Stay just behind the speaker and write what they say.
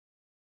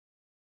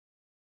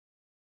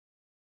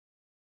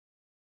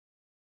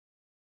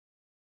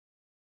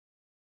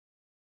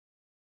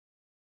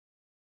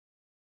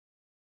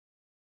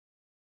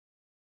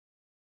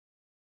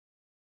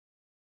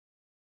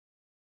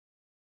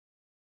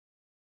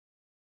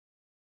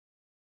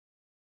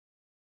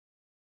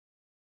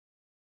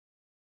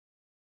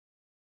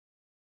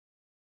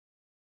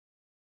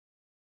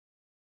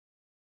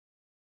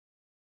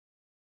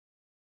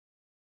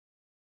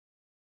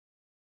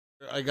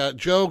I got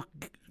Joe.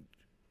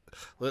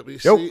 Let me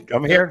Yo, see.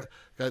 I'm here.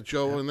 Got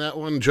Joe in that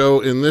one,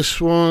 Joe in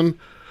this one.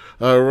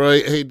 All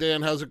right. Hey,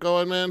 Dan, how's it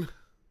going, man?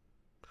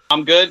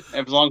 I'm good.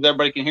 As long as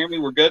everybody can hear me,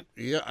 we're good.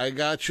 Yeah, I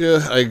got you.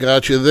 I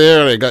got you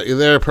there. I got you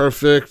there.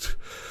 Perfect.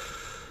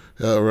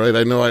 All right.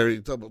 I know I already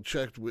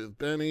double-checked with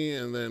Benny.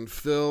 And then,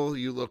 Phil,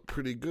 you look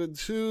pretty good,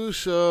 too.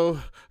 So,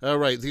 all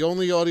right. The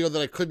only audio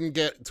that I couldn't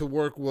get to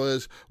work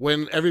was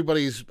when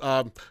everybody's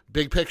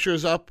big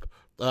picture's up.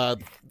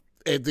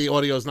 The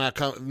audio is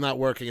not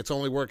working. It's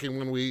only working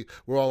when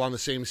we're all on the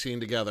same scene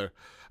together.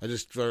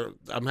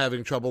 I'm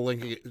having trouble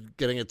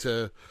getting it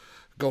to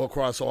go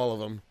across all of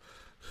them.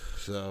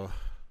 So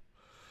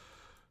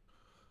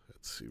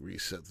let's see.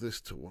 Reset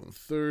this to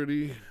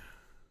 130.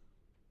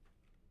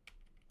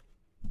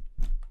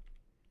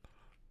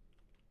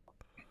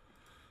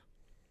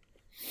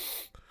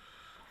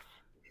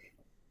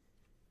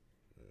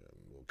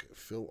 And we'll get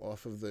Phil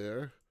off of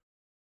there.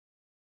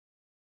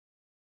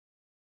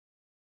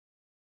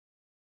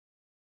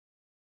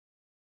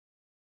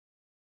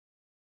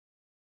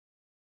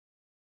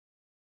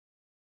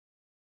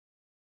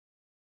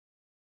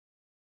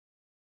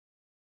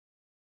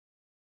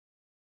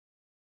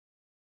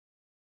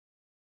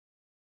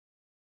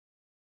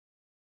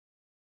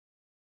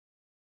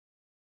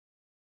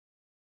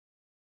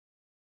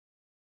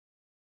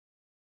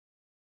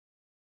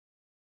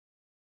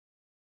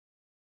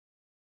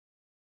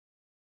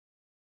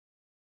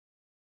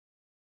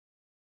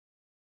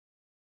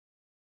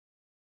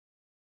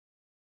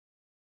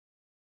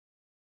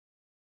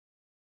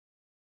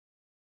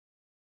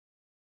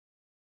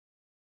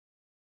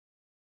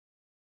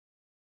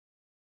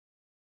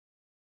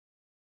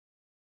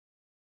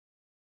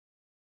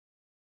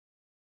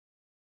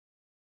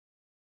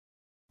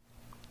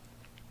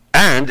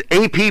 And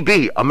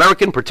APB,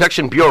 American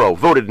Protection Bureau,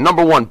 voted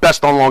 #1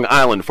 best on Long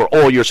Island for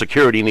all your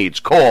security needs.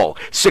 Call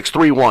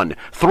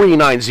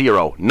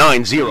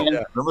 631-390-90.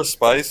 Yeah, remember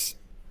Spice?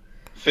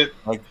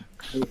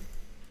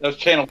 That's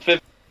channel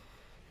 50.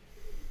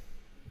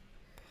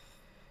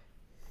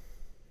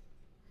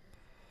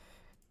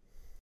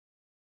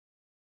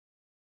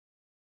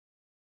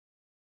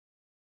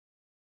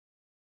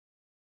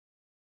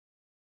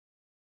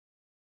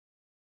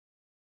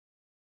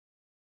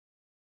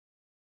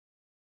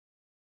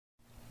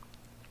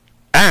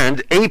 And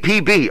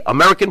APB,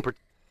 American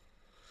Protection.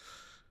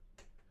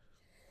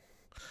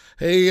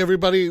 Hey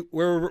everybody,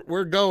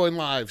 we're going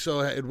live.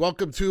 So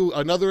welcome to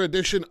another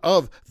edition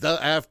of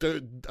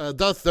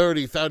the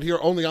 30, found here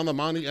only on the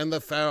Monty and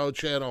the Pharaoh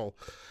channel.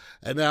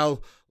 And now,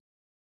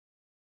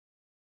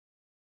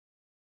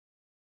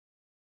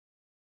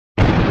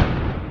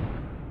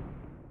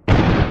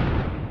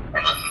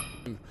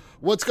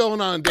 what's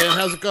going on, Dan?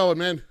 How's it going,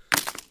 man?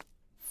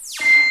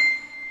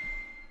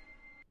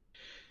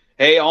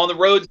 Hey, on the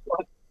road.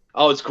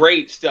 Oh, it's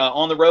great.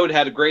 On the road,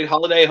 had a great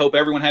holiday. Hope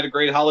everyone had a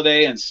great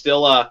holiday, and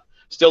still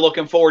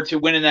looking forward to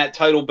winning that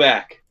title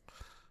back.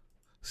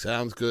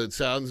 Sounds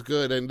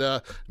good.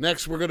 And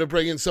next, we're going to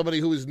bring in somebody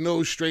who is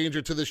no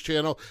stranger to this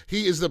channel.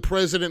 He is the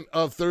president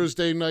of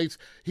Thursday Nights.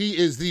 He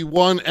is the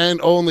one and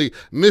only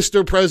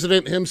Mr.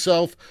 President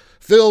himself,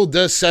 Phil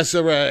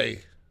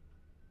DeCesare.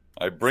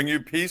 I bring you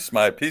peace.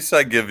 My peace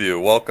I give you.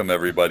 Welcome,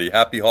 everybody.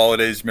 Happy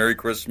holidays, Merry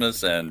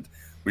Christmas, and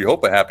we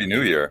hope a Happy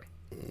New Year.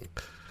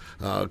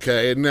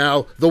 Okay, and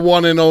now the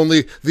one and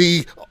only,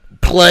 the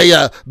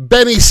player,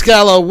 Benny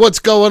Scala. What's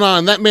going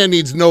on? That man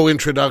needs no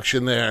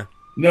introduction there.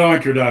 No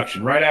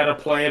introduction. Right out of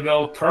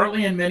Playville,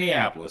 currently in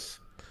Minneapolis.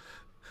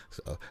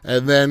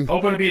 And then,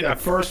 hoping to be the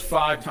first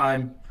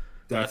 5-time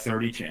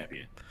 30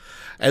 champion.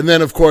 And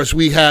then, of course,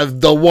 we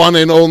have the one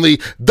and only,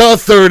 the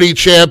 30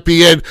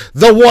 champion,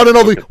 the one and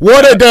only,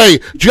 what a day,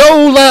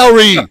 Joe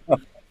Lowry.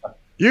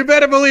 You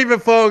better believe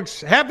it, folks.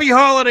 Happy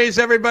holidays,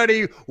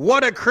 everybody.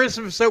 What a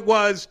Christmas it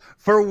was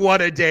for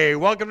What a Day.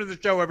 Welcome to the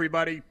show,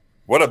 everybody.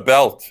 What a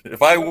belt.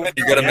 If I win,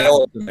 you got to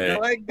mail it to me. I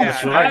like that.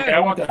 That's right. I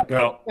want that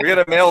belt. We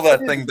got to mail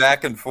that thing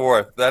back and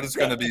forth. That is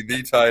going to be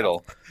the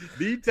title.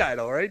 The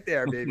title right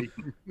there, baby.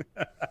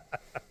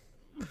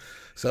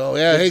 So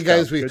yeah, hey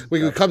guys, we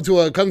come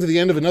to the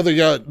end of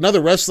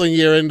another wrestling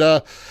year, and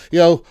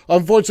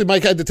unfortunately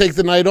Mike had to take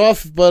the night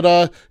off, but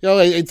I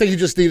think he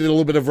just needed a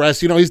little bit of rest.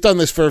 He's done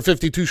this for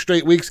 52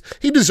 straight weeks.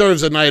 He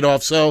deserves a night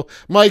off. So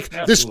Mike,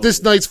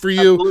 this night's for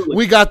you. Absolutely.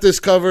 We got this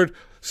covered.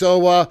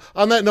 So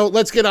on that note,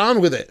 let's get on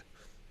with it.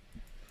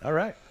 All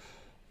right.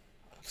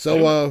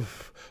 So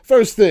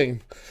first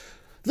thing,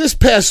 this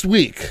past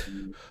week,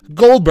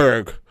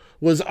 Goldberg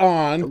was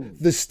on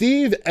the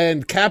Steve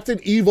and Captain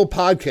Evil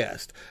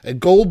podcast, and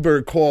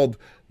Goldberg called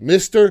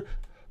Mr.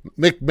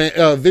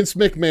 Vince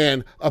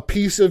McMahon a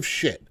piece of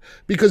shit.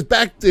 Because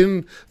back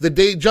in the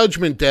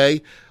Judgment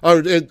Day,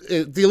 or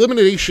the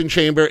Elimination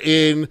Chamber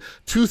in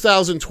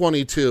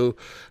 2022,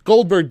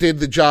 Goldberg did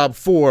the job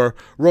for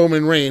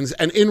Roman Reigns,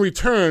 and in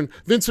return,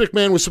 Vince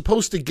McMahon was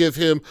supposed to give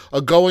him a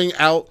going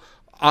out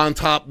on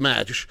top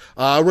match,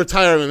 a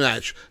retirement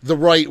match, the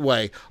right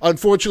way.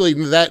 Unfortunately,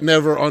 that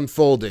never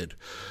unfolded.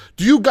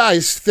 Do you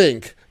guys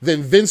think that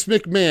Vince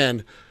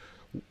McMahon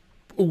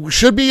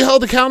should be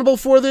held accountable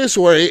for this,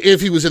 or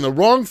if he was in the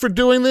wrong for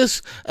doing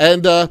this.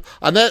 And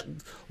on that,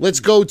 let's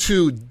go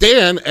to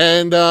Dan,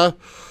 and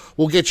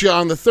we'll get you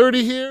on the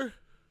 30 here.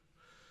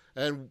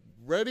 And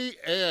ready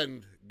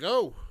and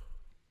go.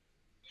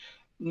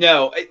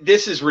 No,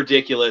 this is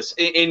ridiculous.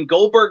 In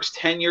Goldberg's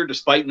tenure,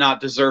 despite not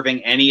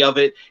deserving any of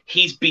it,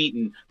 he's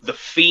beaten The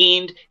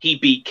Fiend. He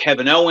beat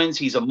Kevin Owens.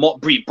 He's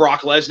beat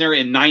Brock Lesnar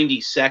in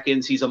 90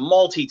 seconds. He's a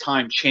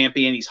multi-time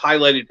champion. He's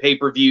highlighted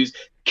pay-per-views,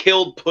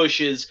 killed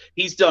pushes.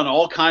 He's done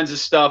all kinds of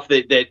stuff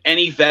that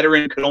any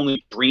veteran could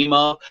only dream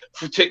of.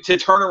 To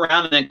turn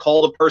around and then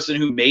call the person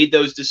who made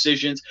those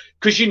decisions,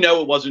 because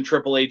it wasn't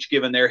Triple H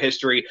given their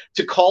history,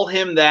 to call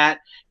him that.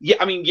 Yeah,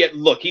 I mean,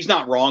 look, he's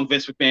not wrong.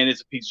 Vince McMahon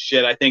is a piece of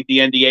shit. I think the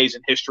NDAs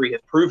in history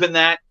have proven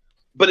that.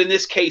 But in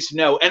this case,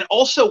 no. And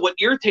also what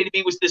irritated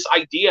me was this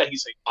idea.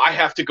 He's like, I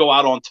have to go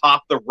out on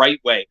top the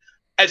right way.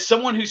 As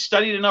someone who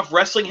studied enough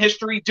wrestling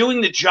history, doing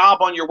the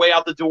job on your way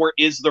out the door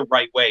is the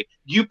right way.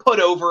 You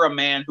put over a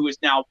man who is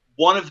now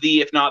one of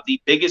the, if not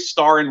the biggest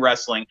star in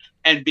wrestling.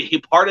 And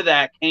part of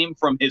that came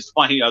from his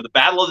fight, the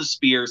Battle of the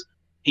Spears.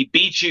 He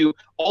beat you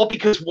all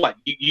because what?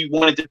 You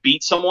wanted to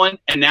beat someone.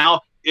 And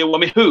now,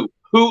 who?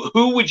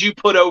 Who would you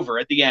put over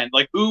at the end?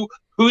 Like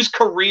whose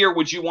career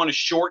would you want to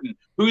shorten?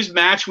 Whose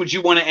match would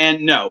you want to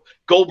end? No.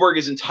 Goldberg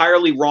is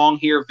entirely wrong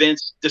here.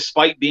 Vince,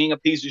 despite being a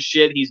piece of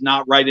shit, he's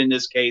not right in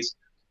this case.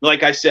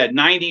 Like I said,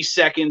 90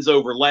 seconds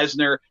over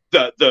Lesnar,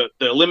 the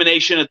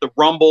elimination at the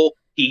Rumble.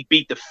 He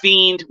beat The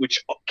Fiend,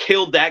 which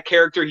killed that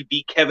character. He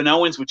beat Kevin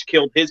Owens, which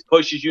killed his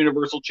push as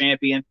Universal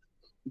Champion.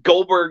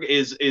 Goldberg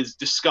is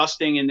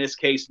disgusting in this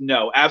case.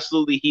 No,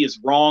 absolutely, he is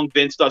wrong.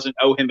 Vince doesn't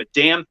owe him a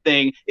damn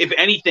thing. If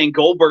anything,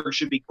 Goldberg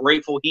should be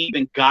grateful he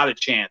even got a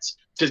chance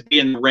to be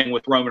in the ring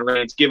with Roman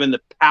Reigns, given the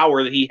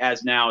power that he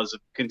has now as a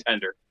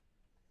contender.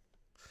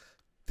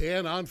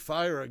 Dan on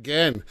fire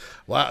again.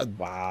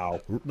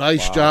 Wow.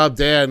 Nice job,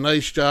 Dan.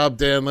 Nice job,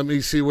 Dan. Let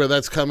me see where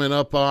that's coming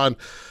up on.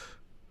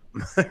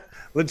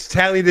 Let's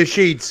tally the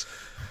sheets.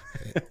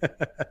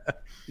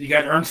 You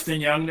got Ernst &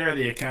 Young there,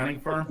 the accounting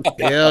firm?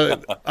 Yeah,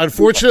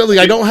 unfortunately,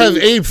 I don't have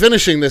Abe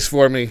finishing this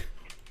for me.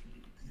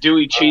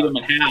 Dewey, Cheatham,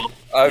 and Hal.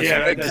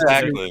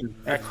 Exactly.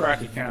 That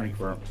crack accounting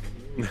firm.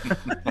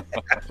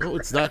 Oh,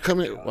 it's not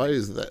coming. Why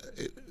is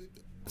that?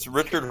 It's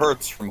Richard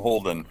Hertz from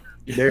Holden.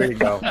 There you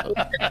go.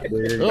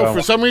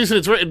 For some reason,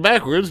 it's written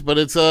backwards, but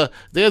it's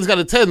Dan's got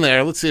a 10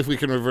 there. Let's see if we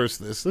can reverse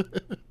this. Is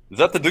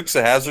that the Dukes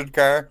of Hazzard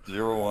car?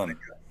 0-1.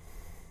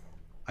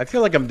 I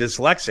feel like I'm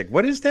dyslexic.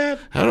 What is that?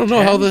 I don't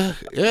know 10?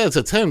 It's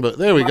a 10, but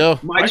there we go.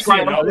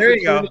 There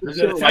you go.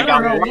 I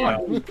got a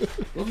 1. Looks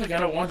like I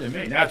got a 1 to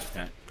me. That's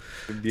 10.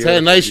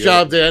 10. Nice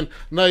job, Dan.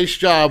 Nice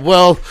job.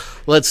 Well,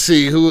 let's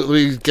see who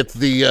we get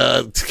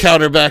the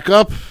counter back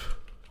up.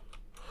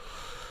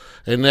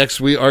 And next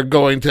we are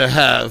going to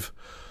have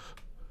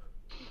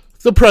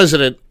the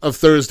president of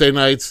Thursday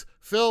nights,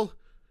 Phil.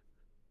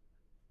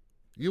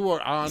 You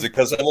are on. Is it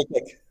because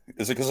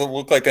I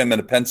look like I'm in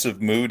a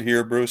pensive mood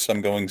here, Bruce?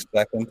 I'm going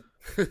second.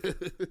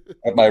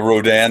 Got my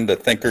Rodin, the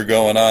thinker,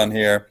 going on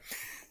here.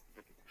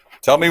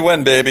 Tell me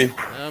when, baby.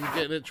 I'm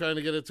trying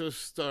to get it to a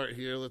start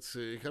here. Let's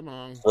see. Come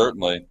on.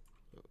 Certainly.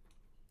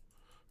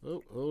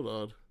 Oh, hold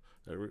on.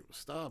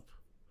 Stop.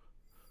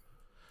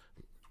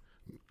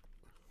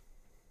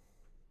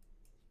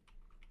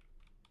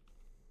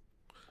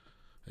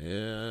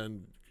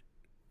 And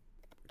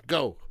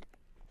go.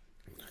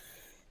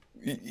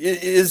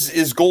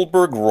 Is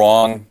Goldberg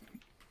wrong?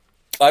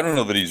 I don't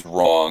know that he's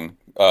wrong.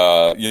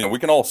 We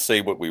can all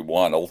say what we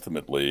want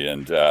ultimately.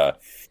 And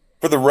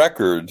for the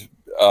record,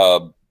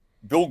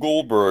 Bill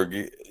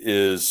Goldberg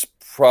is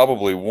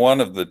probably one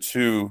of the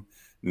two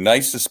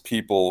nicest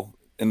people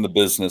in the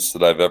business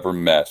that I've ever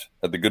met.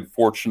 Had the good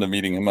fortune of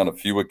meeting him on a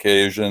few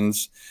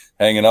occasions,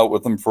 hanging out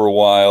with him for a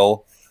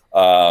while,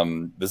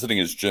 visiting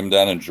his gym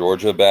down in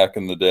Georgia back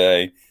in the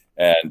day.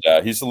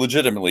 And he's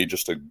legitimately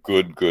just a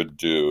good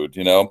dude,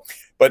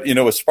 But,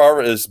 as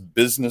far as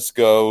business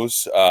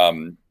goes,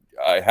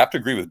 I have to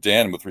agree with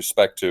Dan with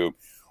respect to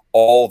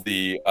all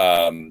the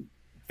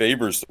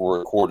favors that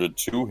were accorded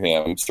to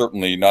him,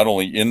 certainly not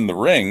only in the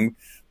ring,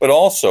 but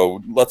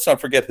also, let's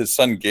not forget his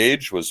son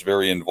Gage was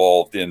very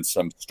involved in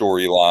some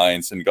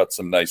storylines and got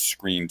some nice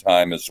screen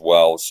time as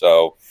well.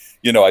 So,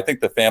 I think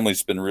the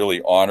family's been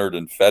really honored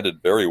and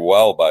feted very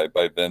well by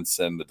Vince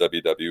and the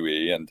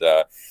WWE. And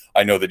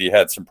I know that he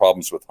had some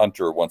problems with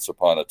Hunter once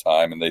upon a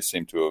time, and they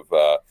seem to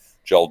have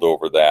gelled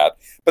over that.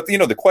 But,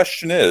 the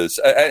question is,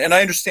 and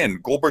I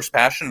understand Goldberg's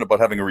passionate about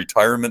having a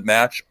retirement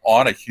match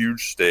on a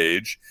huge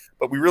stage,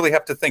 but we really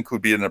have to think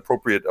who'd be an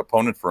appropriate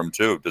opponent for him,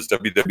 too. Does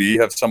WWE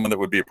have someone that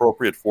would be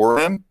appropriate for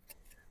him?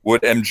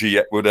 Would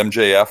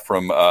MJF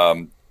from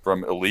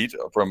Elite,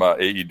 from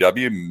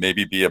AEW,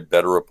 maybe be a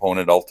better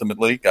opponent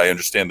ultimately? I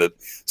understand that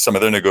some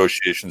of their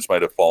negotiations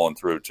might have fallen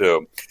through,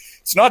 too.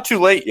 It's not too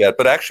late yet,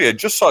 but actually I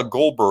just saw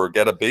Goldberg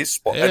at a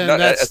baseball. And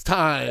that's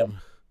time.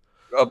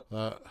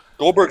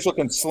 Goldberg's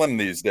looking slim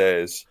these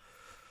days.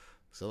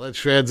 So let's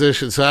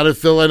transition. So how did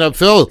Phil end up?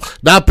 Phil,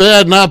 not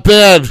bad.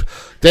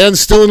 Dan's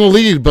still in the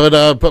lead,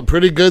 but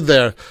pretty good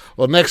there.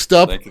 Well, next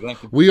up, Thank you.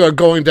 we are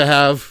going to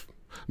have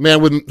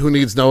who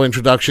needs no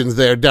introductions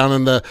there, down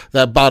in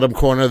that bottom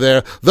corner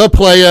there, the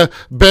player,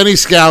 Benny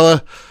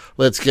Scala.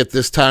 Let's get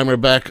this timer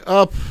back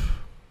up.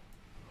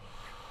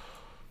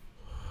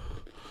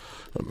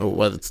 I don't know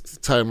why the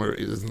timer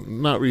is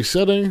not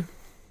resetting.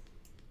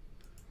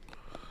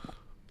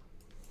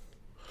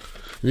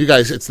 You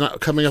guys, it's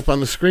not coming up on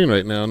the screen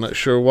right now. I'm not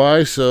sure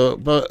why.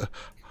 But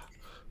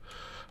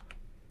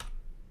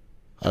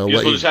I'll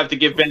let you. Just have to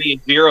give Benny a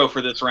 0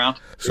 for this round.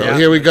 So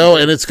here we go,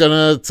 and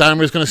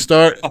timer's gonna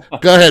start.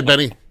 Go ahead,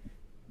 Benny.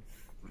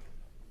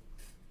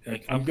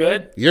 I'm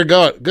good. You're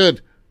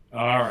good.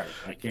 All right.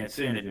 I can't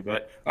say anything,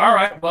 but all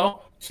right.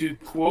 Well, to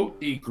quote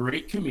the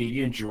great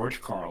comedian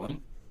George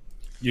Carlin,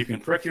 you can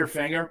prick your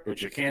finger,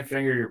 but you can't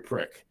finger your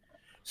prick.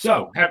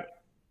 So,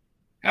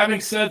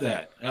 having said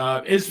that,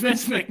 is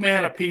Vince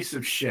McMahon a piece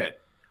of shit?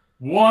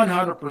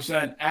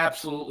 100%,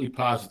 absolutely,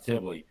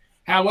 positively.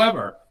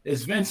 However,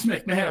 is Vince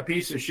McMahon a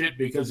piece of shit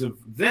because of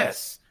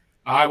this?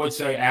 I would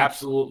say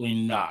absolutely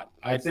not.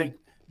 I think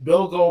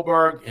Bill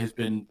Goldberg has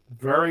been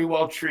very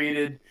well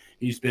treated.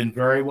 He's been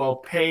very well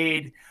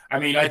paid. I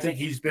mean, I think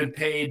he's been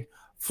paid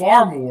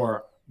far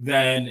more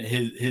than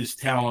his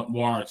talent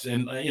warrants.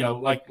 And,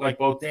 like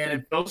both Dan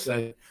and Phil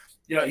said,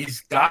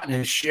 he's gotten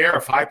his share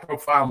of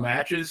high-profile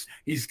matches.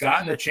 He's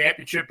gotten the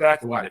championship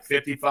back at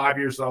 55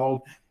 years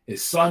old.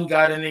 His son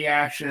got in the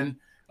action.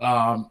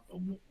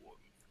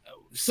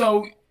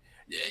 So,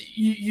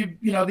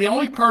 the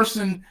only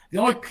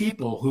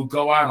people who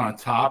go out on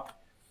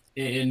top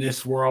in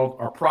this world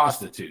are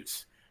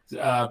prostitutes.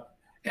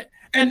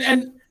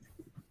 And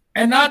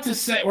not to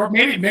say, or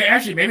maybe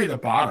the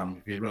bottom,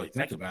 if you really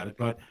think about it.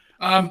 But,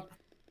 on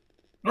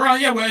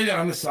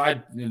the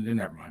side,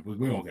 never mind.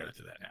 We won't get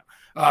into that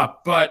now.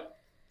 But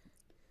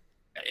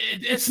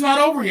it's not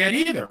over yet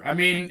either. I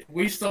mean,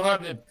 we still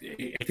have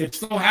it could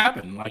still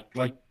happen. Like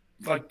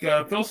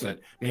Phil said,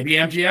 maybe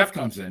MGF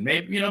comes in.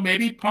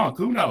 Maybe Punk.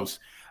 Who knows?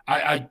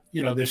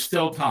 There's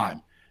still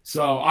time.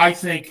 So I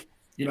think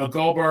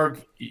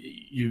Goldberg,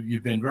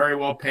 you've been very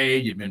well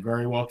paid. You've been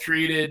very well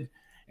treated,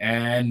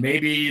 and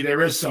maybe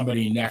there is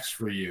somebody next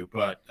for you.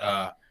 But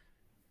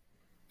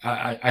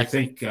I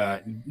think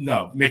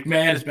no.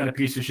 McMahon has been a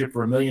piece of shit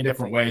for a million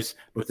different ways,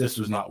 but this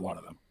was not one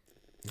of them.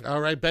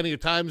 All right, Benny, your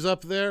time's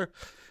up there,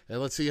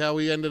 and let's see how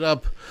we ended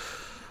up.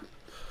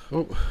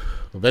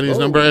 Benny's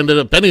number ended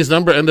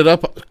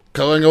up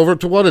going over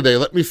to What a Day.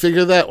 Let me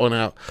figure that one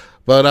out.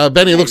 But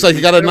Benny, looks like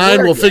you got a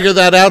 9. We'll figure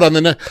that out on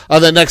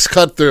the next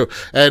cut through.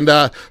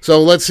 And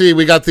so let's see.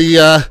 We got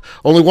the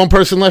only one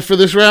person left for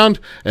this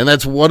round, and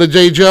that's What a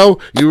Day Joe.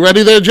 You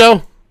ready there,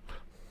 Joe?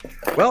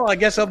 Well, I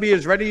guess I'll be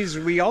as ready as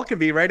we all can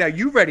be, right? Are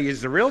you ready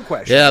is the real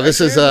question. Yeah, this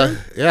is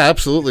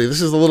absolutely.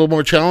 This is a little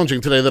more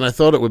challenging today than I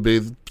thought it would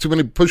be.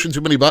 Pushing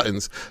too many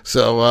buttons.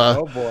 So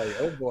oh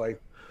boy.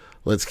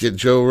 Let's get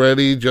Joe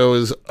ready. Joe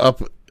is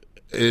up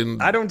in.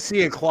 I don't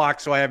see a clock,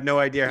 so I have no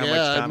idea how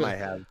much time I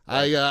have.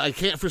 I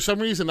can't for some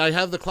reason. I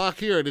have the clock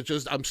here,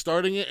 and I'm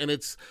starting it, and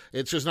it's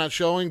just not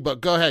showing.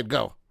 But go ahead,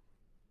 go.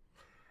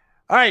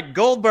 All right,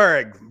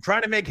 Goldberg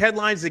trying to make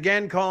headlines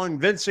again, calling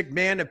Vince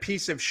McMahon a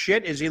piece of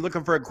shit. Is he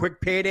looking for a quick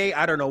payday?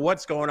 I don't know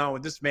what's going on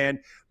with this man,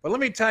 but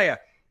let me tell you,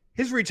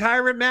 his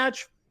retirement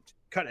match.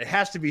 It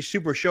has to be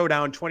Super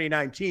Showdown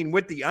 2019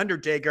 with The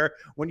Undertaker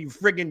when you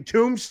friggin'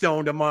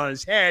 tombstoned him on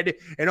his head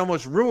and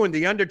almost ruined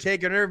The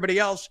Undertaker and everybody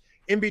else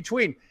in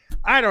between.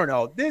 I don't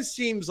know. This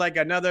seems like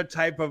another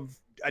type of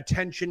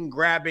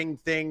attention-grabbing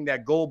thing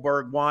that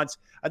Goldberg wants.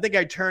 I think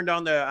I turned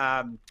on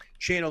the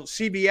channel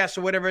CBS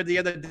or whatever the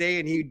other day,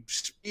 and he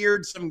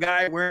speared some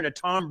guy wearing a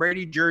Tom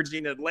Brady jersey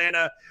in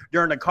Atlanta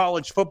during a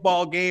college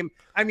football game.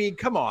 I mean,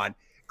 come on.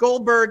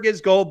 Goldberg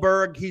is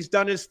Goldberg. He's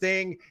done his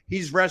thing.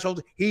 He's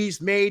wrestled. He's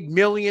made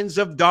millions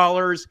of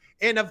dollars.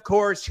 And, of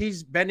course,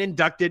 he's been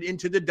inducted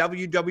into the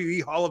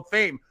WWE Hall of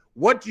Fame.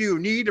 What do you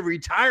need a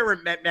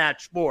retirement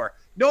match for?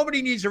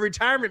 Nobody needs a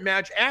retirement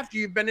match after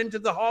you've been into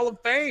the Hall of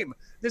Fame.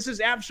 This is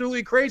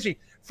absolutely crazy.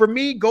 For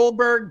me,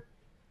 Goldberg,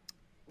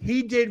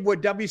 he did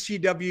what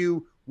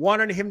WCW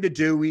wanted him to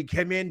do. He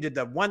came in, did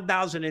the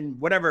 1,000 and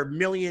whatever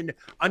million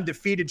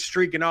undefeated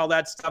streak and all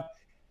that stuff.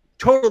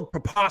 Total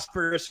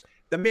preposterous.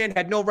 The man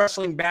had no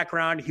wrestling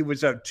background. He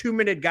was a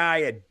 2-minute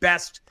guy at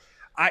best.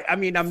 I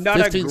mean, I'm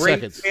not a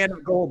great fan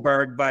of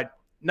Goldberg, but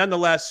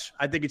nonetheless,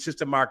 I think it's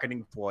just a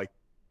marketing ploy.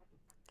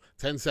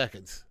 10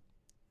 seconds.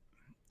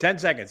 10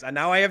 seconds. And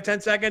now I have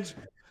 10 seconds.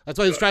 That's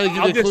why he's trying to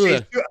give you a clue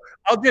there.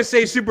 I'll just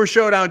say Super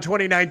Showdown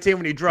 2019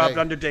 when he dropped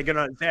Undertaker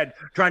on his head,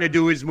 trying to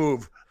do his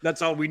move.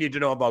 That's all we need to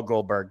know about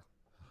Goldberg.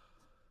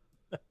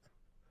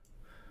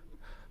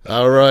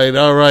 All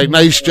right.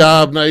 Nice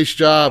job.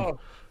 Oh.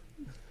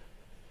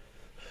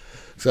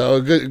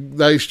 So good,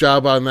 nice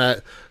job on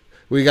that.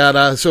 We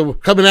got so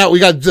coming out. We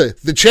got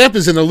the champ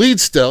is in the lead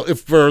still.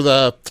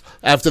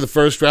 After the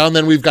first round,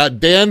 then we've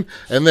got Dan,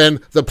 and then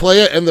the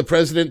player and the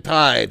president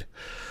tied.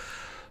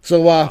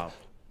 So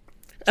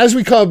as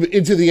we come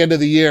into the end of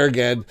the year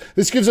again,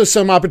 this gives us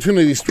some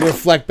opportunities to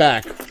reflect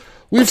back.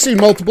 we've seen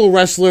multiple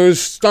wrestlers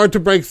start to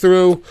break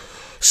through.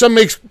 Some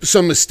make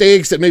some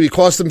mistakes that maybe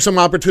cost them some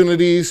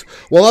opportunities,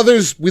 while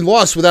others we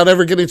lost without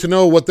ever getting to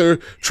know what their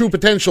true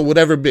potential would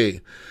ever be.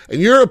 In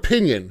your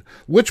opinion,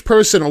 which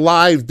person,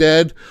 alive,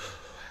 dead,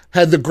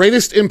 had the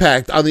greatest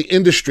impact on the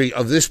industry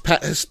of this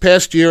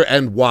past year,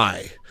 and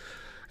why?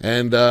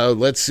 And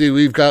let's see,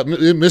 we've got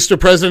Mr.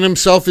 President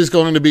himself is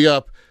going to be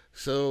up.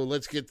 So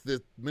let's get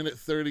the minute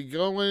 30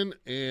 going,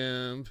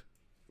 and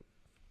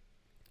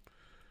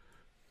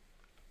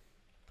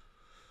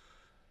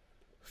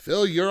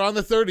Phil, you're on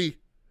the 30.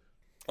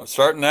 I'm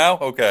starting now?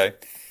 Okay.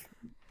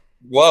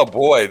 Well,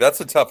 boy,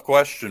 that's a tough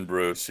question,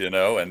 Bruce, and,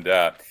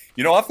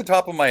 off the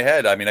top of my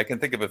head, I mean, I can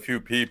think of a few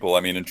people.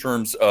 I mean, in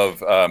terms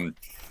of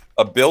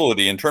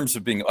ability, in terms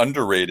of being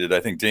underrated, I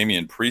think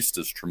Damian Priest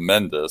is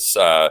tremendous.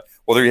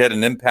 Whether he had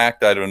an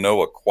impact, I don't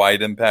know, a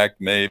quiet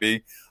impact,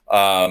 maybe.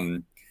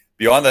 Beyond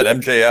that,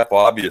 MJF,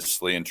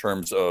 obviously, in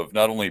terms of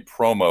not only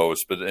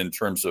promos, but in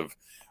terms of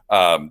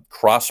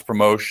cross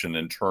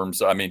promotion,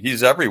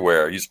 he's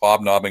everywhere. He's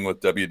hobnobbing with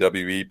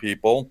WWE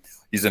people.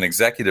 He's an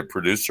executive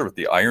producer with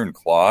the Iron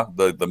Claw,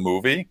 the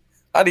movie.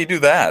 How do you do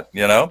that? He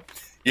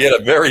had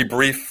a very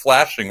brief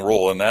flashing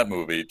role in that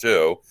movie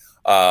too.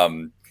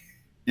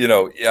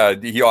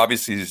 He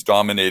obviously has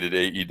dominated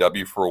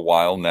AEW for a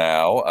while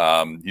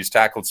now. He's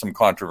tackled some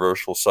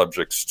controversial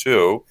subjects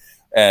too.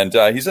 And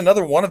he's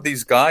another one of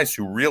these guys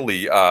who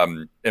really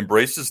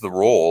embraces the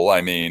role.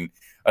 I mean,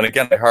 and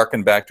again, I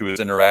harken back to his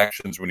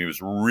interactions when he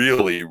was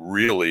really,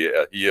 really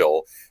a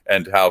heel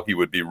and how he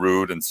would be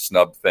rude and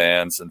snub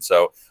fans. And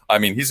so, I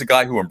mean, he's a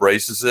guy who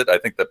embraces it. I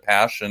think the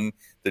passion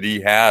that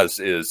he has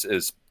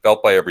is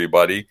felt by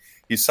everybody.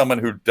 He's someone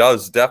who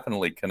does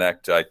definitely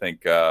connect, I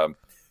think,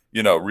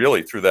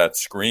 really through that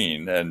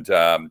screen.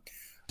 And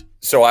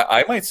so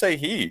I might say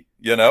he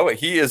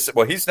is,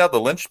 he's now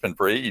the linchpin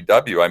for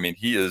AEW. I mean,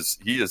 he is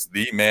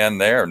the man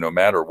there no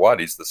matter what.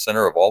 He's the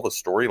center of all the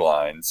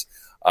storylines.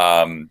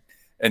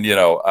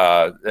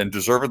 And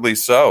deservedly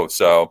so.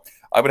 So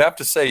I would have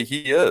to say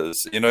he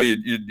is.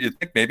 You'd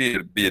think maybe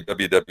it'd be a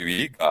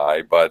WWE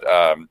guy, but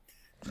I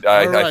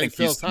think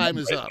Phil, he's time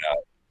is right up.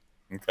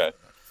 Now. Okay.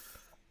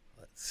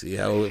 Let's see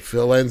how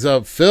Phil ends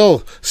up.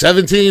 Phil,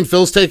 17.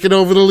 Phil's taking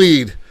over the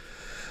lead.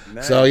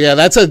 Nice. So yeah,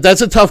 that's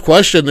a tough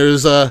question.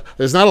 There's not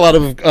a lot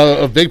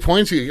of big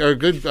points or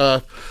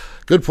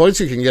good points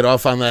you can get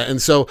off on that.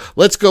 And so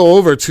let's go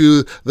over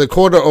to the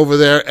corner over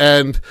there,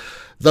 and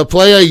the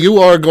player you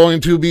are going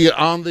to be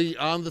on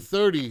the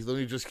 30. Let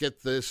me just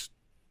get this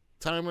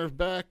timer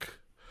back.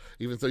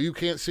 Even though you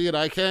can't see it,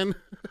 I can.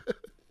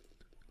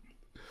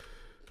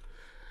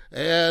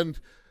 And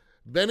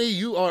Benny,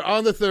 you are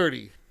on the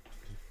 30.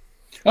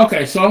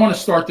 Okay, so I want to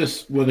start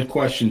this with a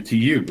question to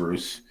you,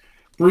 Bruce.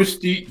 Bruce,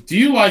 do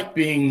you like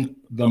being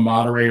the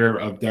moderator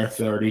of their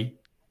 30?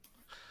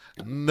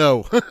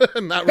 No,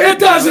 not really. It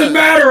doesn't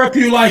matter if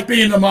you like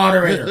being the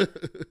moderator.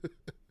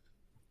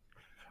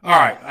 All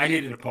right, I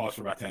needed to pause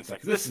for about 10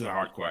 seconds. This is a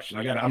hard question.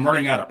 I'm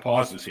running out of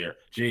pauses here.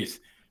 Jeez,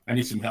 I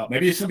need some help.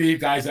 Maybe some of you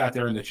guys out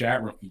there in the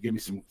chat room can give me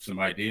some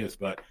ideas.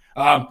 But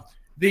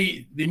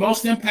the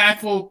most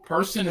impactful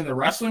person in the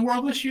wrestling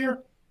world this year,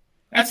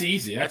 that's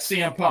easy. That's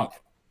CM Punk.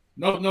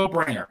 No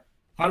brainer.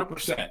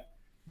 100%.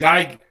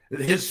 Guy,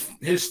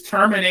 his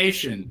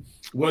termination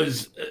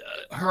was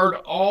heard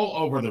all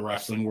over the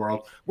wrestling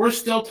world. We're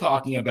still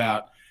talking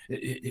about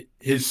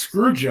his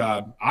screw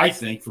job, I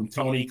think, from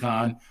Tony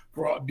Khan,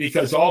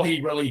 because all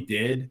he really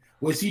did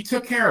was he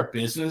took care of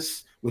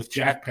business with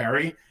Jack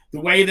Perry the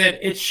way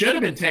that it should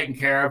have been taken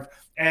care of.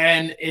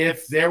 And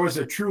if there was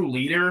a true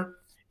leader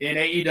in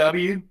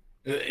AEW,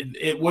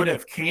 it would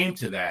have came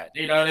to that.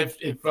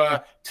 If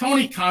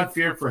Tony Khan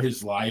feared for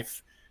his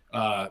life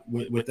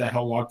with that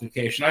whole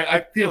altercation,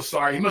 I feel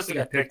sorry. He must have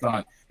got picked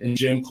on in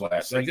gym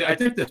class. I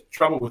think the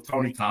trouble with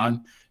Tony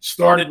Khan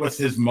started with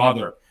his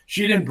mother.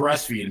 She didn't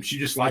breastfeed him. She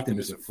just liked him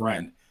as a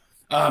friend.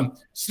 But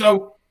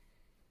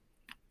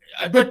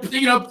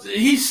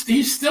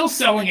he's still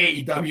selling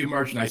AEW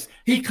merchandise.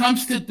 He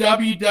comes to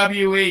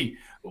WWE,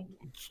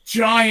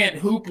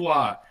 giant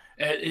hoopla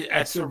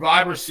at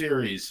Survivor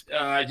Series.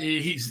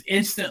 He's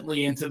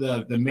instantly into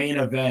the main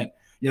event.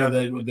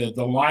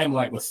 The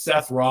limelight with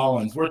Seth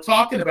Rollins. We're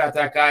talking about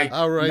that guy.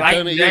 All right,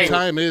 Benny, your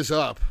time is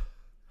up.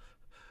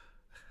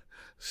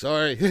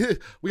 Sorry,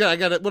 I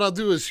got it. What I'll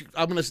do is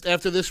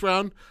after this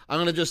round, I'm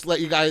gonna just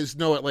let you guys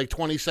know at like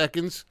 20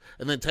 seconds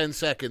and then 10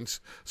 seconds,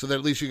 so that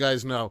at least you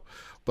guys know.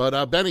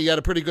 But Benny, you had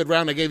a pretty good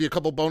round. I gave you a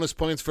couple bonus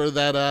points for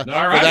that for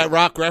that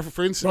Rock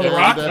reference. For the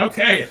Rock,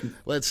 okay.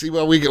 Let's see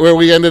where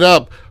we ended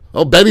up.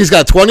 Oh, Benny's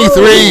got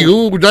 23.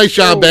 Ooh, nice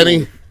job,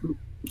 Benny.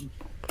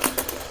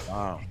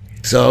 Wow.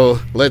 So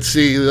let's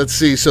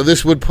see. So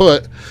this would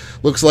put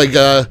looks like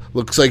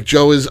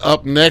Joe is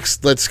up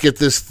next. Let's get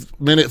this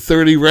minute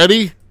 30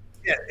 ready.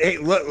 Yeah, hey,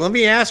 let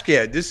me ask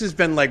you. This has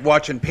been like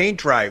watching paint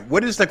dry.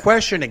 What is the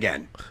question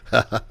again?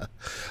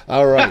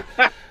 All right.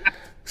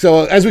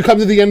 So as we come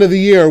to the end of the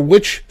year,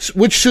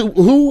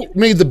 who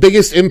made the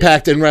biggest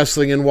impact in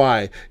wrestling and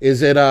why?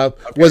 Is it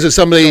was it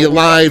somebody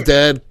live,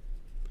 dead?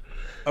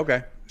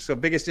 Okay. So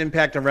biggest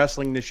impact on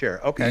wrestling this year.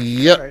 Okay.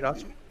 Yep. All right,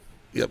 awesome.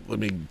 Yep. Let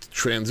me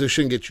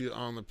transition, get you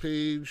on the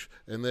page,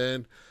 and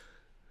then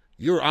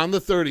you're on the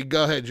 30.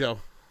 Go ahead, Joe.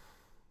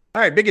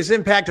 All right, biggest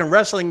impact on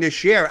wrestling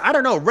this year. I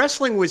don't know.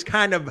 Wrestling was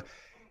kind of,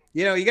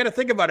 you got to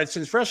think about it.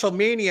 Since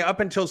WrestleMania up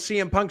until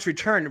CM Punk's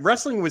return,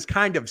 wrestling was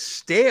kind of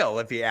stale,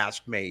 if you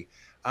ask me.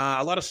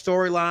 A lot of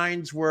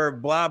storylines were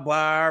blah,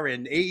 blah,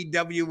 and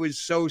AEW was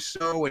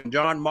so-so, and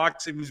John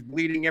Moxley was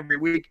bleeding every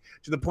week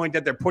to the point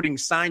that they're putting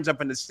signs up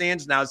in the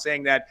stands now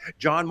saying that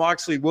John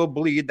Moxley will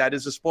bleed. That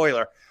is a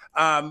spoiler.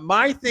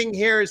 My thing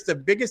here is the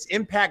biggest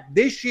impact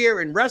this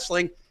year in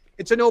wrestling.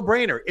 It's a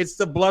no-brainer. It's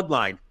the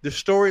bloodline, the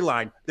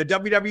storyline, the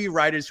WWE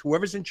writers,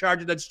 whoever's in charge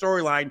of that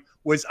storyline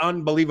was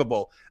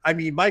unbelievable. I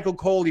mean, Michael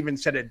Cole even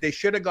said it. They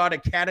should have got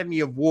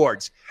Academy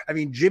Awards. I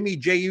mean, Jimmy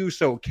J.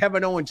 Uso,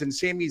 Kevin Owens and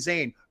Sami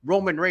Zayn,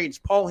 Roman Reigns,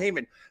 Paul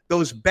Heyman,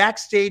 those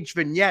backstage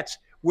vignettes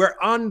were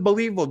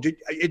unbelievable.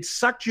 It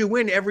sucked you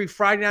in every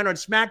Friday night on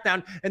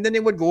SmackDown, and then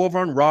they would go over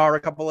on Raw a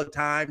couple of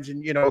times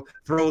and,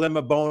 throw them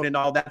a bone and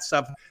all that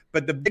stuff.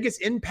 But the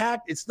biggest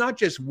impact, it's not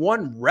just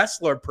one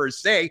wrestler per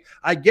se.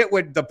 I get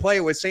what the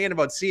player was saying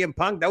about CM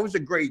Punk. That was a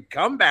great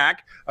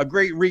comeback, a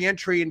great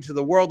re-entry into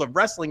the world of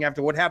wrestling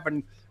after what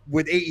happened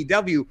with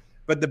AEW.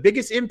 But the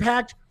biggest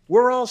impact,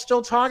 we're all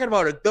still talking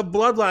about it. The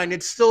bloodline,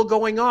 it's still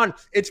going on.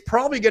 It's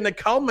probably going to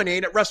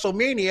culminate at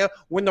WrestleMania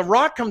when The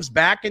Rock comes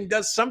back and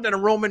does something to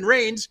Roman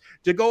Reigns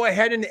to go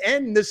ahead and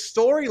end this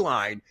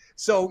storyline.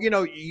 So,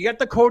 you got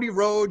the Cody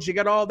Rhodes, you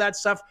got all that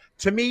stuff.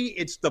 To me,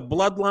 it's the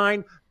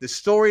bloodline, the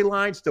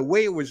storylines, the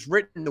way it was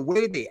written, the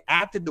way they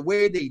acted, the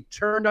way they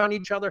turned on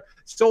each other.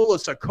 Solo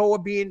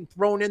Sikoa being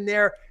thrown in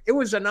there. It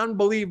was an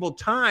unbelievable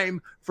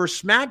time for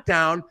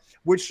SmackDown,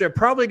 which they're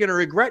probably going to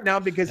regret now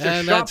because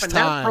they're shopping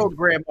that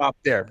program up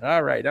there.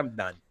 All right, I'm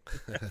done.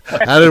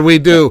 How did we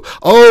do?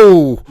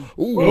 Oh,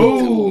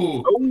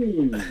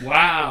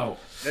 wow.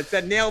 That's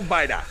a nail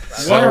biter.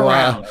 What a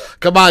round.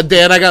 Come on,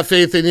 Dan, I got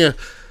faith in you.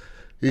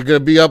 You're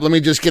going to be up. Let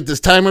me just get this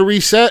timer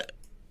reset.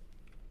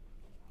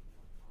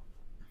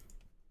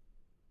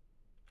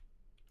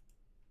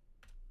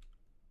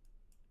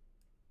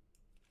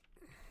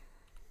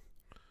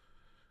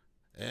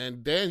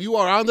 And Dan, you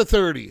are on the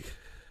 30.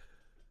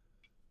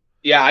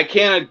 Yeah, I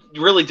can't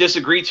really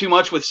disagree too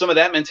much with some of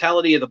that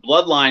mentality of the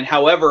bloodline.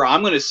 However,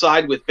 I'm going to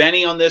side with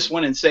Benny on this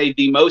one and say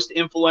the most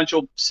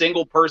influential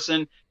single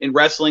person in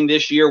wrestling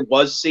this year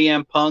was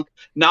CM Punk.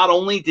 Not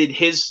only did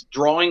his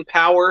drawing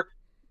power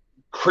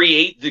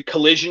create the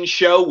Collision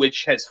show,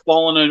 which has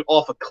fallen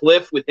off a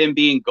cliff with him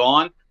being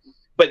gone,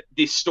 but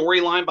the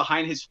storyline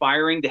behind his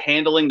firing to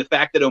handling the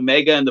fact that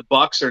Omega and the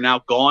Bucks are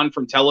now gone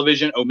from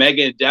television,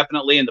 Omega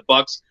indefinitely, and the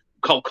Bucks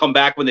come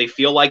back when they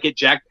feel like it.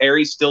 Jack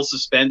Perry's still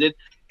suspended.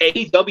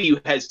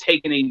 AEW has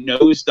taken a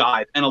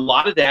nosedive, and a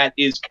lot of that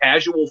is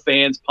casual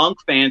fans, Punk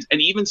fans,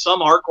 and even some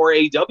hardcore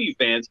AEW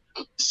fans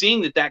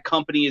seeing that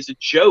company is a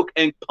joke,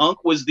 and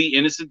Punk was the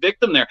innocent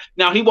victim there.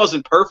 Now, he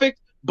wasn't perfect,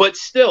 but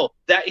still,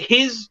 that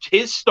his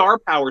star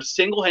power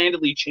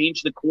single-handedly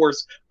changed the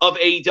course of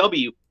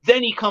AEW.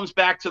 Then he comes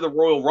back to the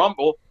Royal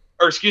Rumble,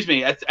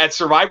 at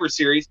Survivor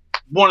Series,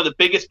 one of the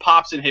biggest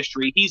pops in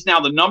history. He's now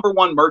the number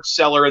one merch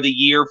seller of the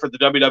year for the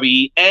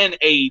WWE and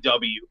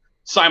AEW.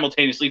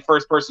 Simultaneously,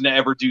 first person to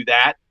ever do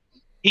that.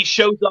 He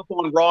shows up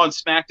on Raw and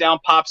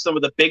SmackDown, pops some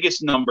of the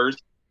biggest numbers.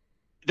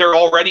 They're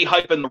already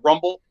hyping the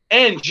Rumble.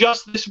 And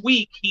just this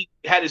week, he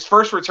had his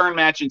first return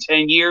match in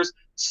 10 years,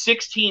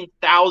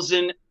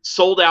 16,000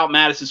 sold out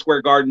Madison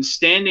Square Garden,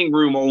 standing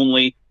room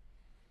only.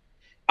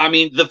 I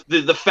mean,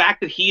 the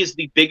fact that he is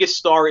the biggest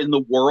star in the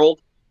world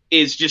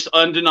is just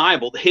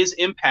undeniable. His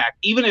impact,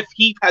 even if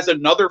he has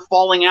another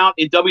falling out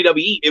in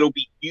WWE, it'll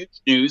be huge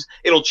news.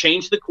 It'll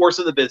change the course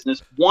of the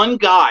business. One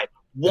guy,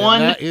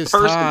 one person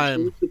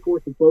changed the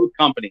course of both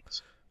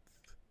companies.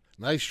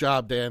 Nice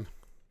job, Dan.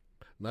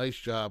 Nice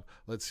job.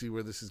 Let's see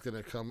where this is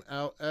going to come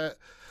out at.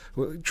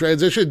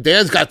 Transition.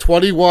 Dan's got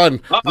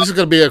 21. This is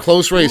going to be a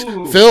close race.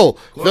 Ooh. Phil,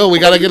 we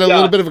got to get a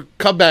little bit of a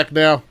comeback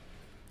now.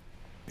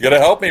 You got to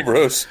help me,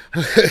 Bruce.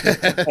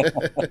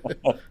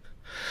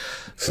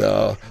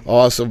 So,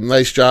 awesome.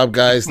 Nice job,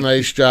 guys.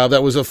 Nice job.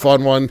 That was a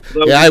fun one.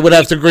 Yeah, I would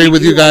have to agree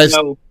with you guys.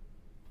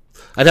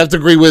 I'd have to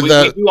agree with... We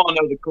all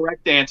know the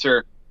correct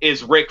answer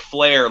is Ric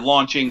Flair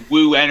launching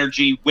Woo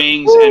Energy,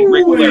 Wings, and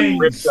Ric Flair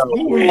Crypto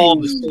all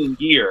in the same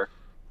year.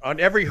 On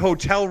every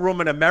hotel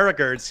room in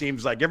America, it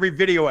seems like. Every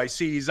video I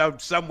see, he's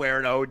out somewhere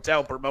in a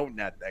hotel promoting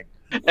that thing.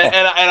 And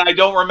I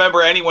don't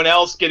remember anyone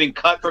else getting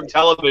cut from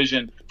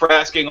television for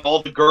asking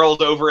all the girls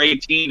over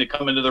 18 to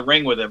come into the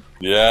ring with him.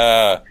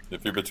 Yeah,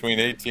 if you're between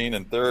 18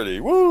 and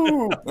 30.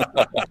 Woo!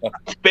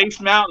 Space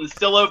Mountain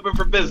still open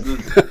for business.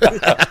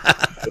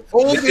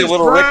 Oldest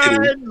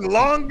line,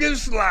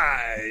 longest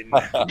line.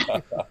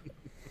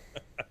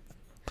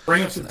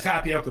 Bring him some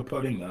tapioca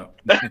pudding, though.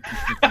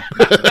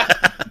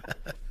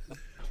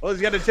 Well,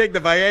 he's got to take the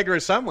Viagra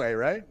some way,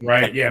 right?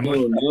 Right, yeah.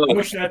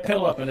 Mush that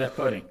pill up in that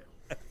pudding.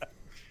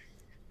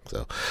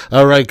 So,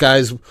 all right,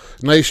 guys,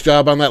 nice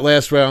job on that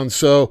last round.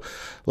 So,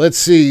 Let's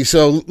see.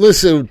 So,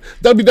 listen,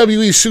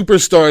 WWE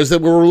superstars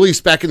that were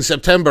released back in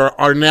September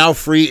are now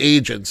free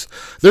agents.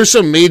 There's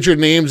some major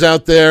names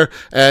out there,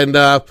 and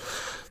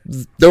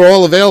they're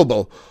all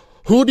available.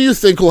 Who do you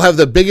think will have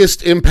the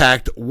biggest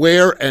impact,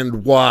 where,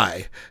 and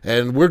why?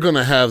 And we're going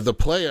to have the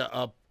player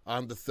up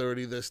on the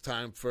 30 this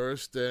time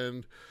first.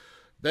 And,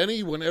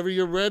 Benny, whenever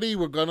you're ready,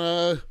 we're going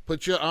to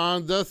put you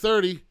on the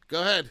 30.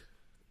 Go ahead.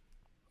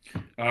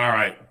 All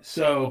right.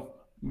 So,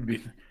 I'm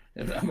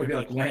going to be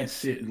like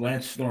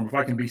Lance Storm, if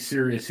I can be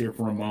serious here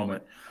for a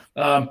moment.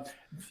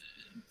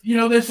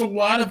 There's a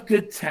lot of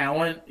good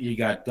talent. You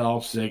got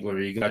Dolph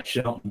Ziggler, you got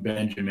Shelton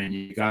Benjamin,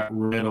 you got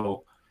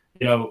Riddle,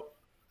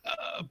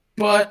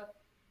 but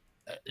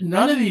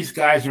none of these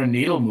guys are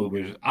needle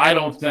movers, I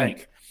don't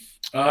think.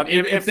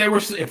 If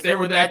they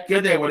were that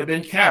good, they would have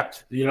been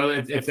kept.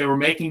 If they were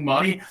making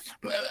money,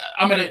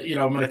 I'm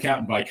gonna count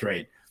them by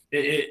trade.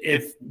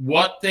 If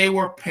what they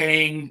were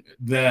paying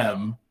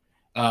them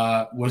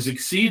was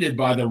exceeded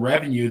by the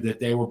revenue that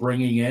they were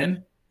bringing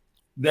in,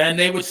 then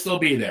they would still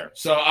be there.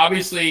 So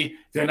obviously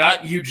they're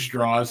not huge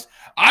draws.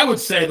 I would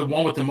say the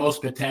one with the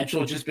most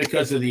potential, just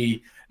because of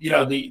the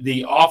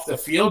off the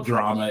field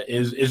drama,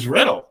 is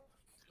Riddle.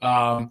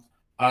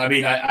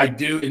 I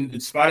do, in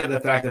spite of the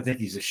fact I think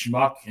he's a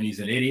schmuck and he's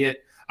an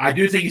idiot, I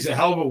do think he's a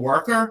hell of a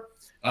worker.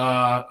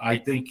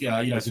 I think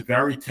he's a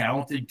very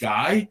talented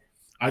guy.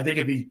 I think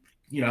if he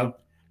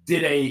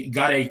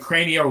got a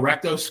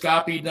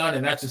craniorectoscopy done,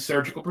 and that's a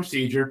surgical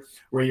procedure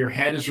where your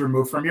head is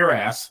removed from your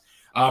ass.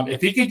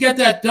 If he could get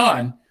that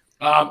done,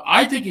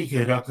 I think he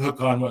could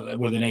hook on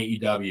with an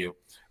AEW,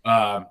 or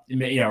a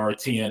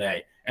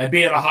TNA, and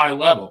be at a high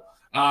level.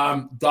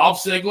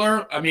 Dolph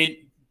Ziggler,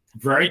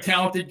 very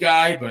talented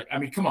guy, but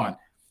come on,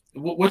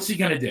 what's he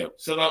going to do?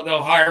 So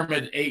they'll hire him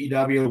at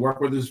AEW, work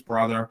with his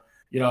brother.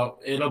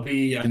 It'll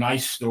be a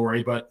nice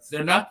story, but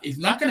he's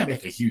not going to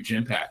make a huge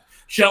impact.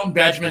 Shelton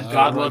Benjamin,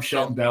 God love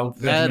Shelton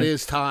Benjamin. That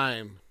is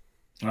time.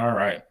 All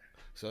right.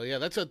 So yeah,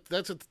 that's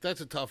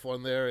a tough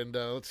one there, and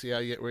let's see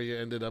where you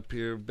ended up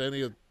here,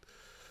 Benny.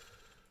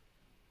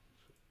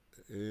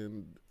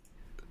 And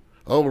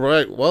all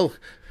right, well,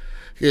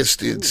 it's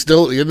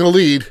still in the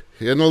lead.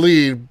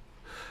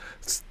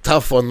 It's a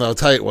tough one though,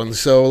 tight one.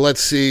 So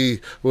let's see,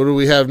 what do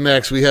we have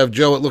next? We have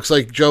Joe. It looks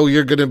like Joe,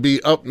 you're going to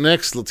be up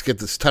next. Let's get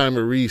this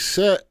timer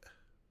reset.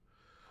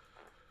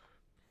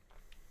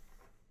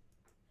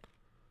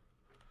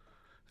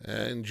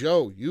 And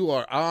Joe, you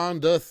are on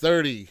the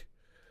 30.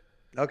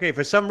 Okay,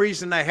 for some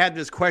reason I had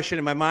this question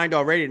in my mind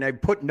already, and I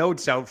put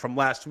notes out from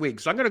last week.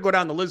 So I'm going to go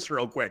down the list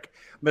real quick.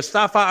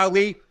 Mustafa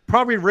Ali,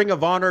 probably Ring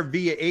of Honor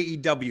via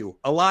AEW.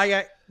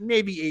 Aliyah,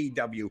 maybe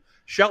AEW.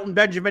 Shelton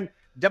Benjamin,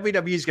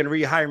 WWE is going to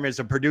rehire him as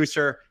a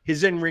producer.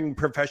 His in-ring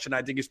profession,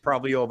 I think, is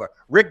probably over.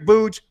 Rick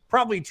Boogs,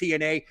 probably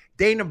TNA.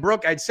 Dana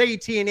Brooke, I'd say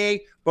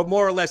TNA, but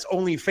more or less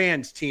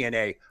OnlyFans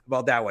TNA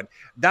about that one.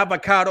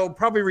 Dabakato,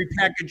 probably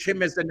repackage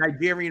him as the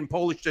Nigerian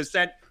Polish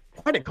descent.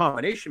 Quite a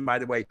combination, by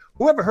the way.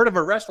 Whoever heard of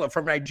a wrestler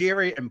from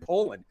Nigeria and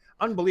Poland?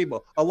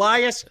 Unbelievable.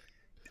 Elias,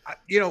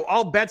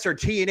 all bets are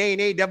TNA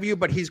and AEW,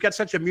 but he's got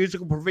such a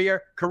musical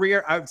career.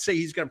 I would say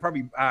he's going to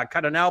probably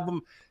cut an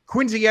album.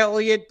 Quincy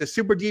Elliott, the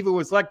Super Diva,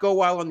 was let go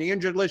while on the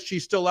injured list.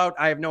 She's still out.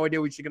 I have no idea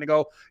where she's going to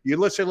go.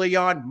 Yulisa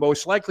Leon,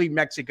 most likely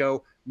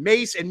Mexico.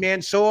 Mace and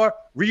Mansoor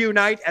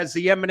reunite as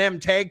the M&M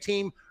tag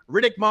team.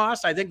 Riddick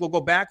Moss, I think, will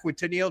go back with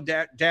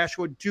Tennille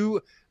Dashwood to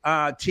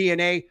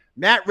TNA.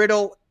 Matt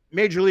Riddle,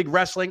 Major League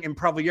Wrestling, and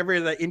probably every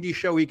other indie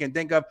show he can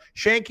think of.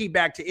 Shanky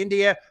back to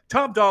India.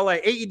 Top Dollar,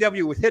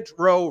 AEW with Hit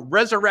Row,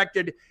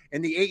 resurrected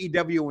in the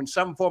AEW in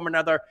some form or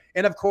another.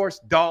 And, of course,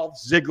 Dolph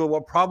Ziggler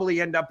will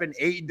probably end up in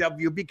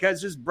AEW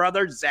because his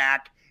brother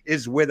Zach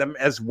is with him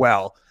as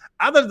well.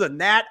 Other than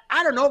that,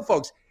 I don't know,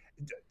 folks.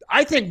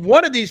 I think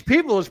one of these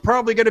people is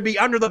probably going to be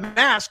under the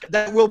mask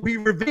that will be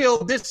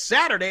revealed this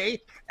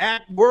Saturday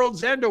at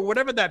World's End, or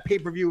whatever that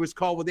pay-per-view is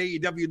called with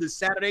AEW this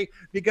Saturday,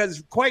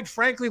 because quite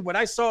frankly, what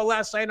I saw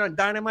last night on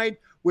Dynamite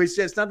was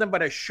just nothing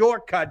but a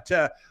shortcut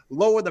to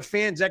lower the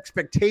fans'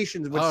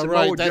 expectations with All Samoa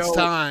right, that's Joe.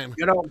 time.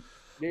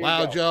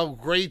 Wow, go. Joe,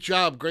 great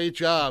job.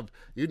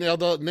 You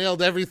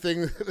nailed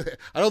everything.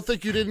 I don't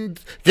think you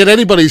didn't get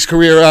anybody's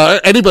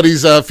career,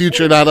 anybody's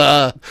future.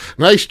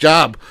 Nice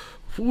job.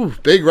 Whew,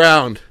 big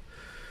round.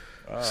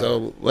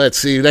 So let's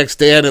see. Next,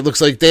 Dan. It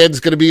looks like Dan's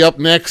going to be up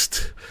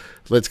next.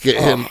 Let's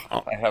get him.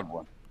 I have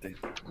one.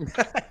 Let's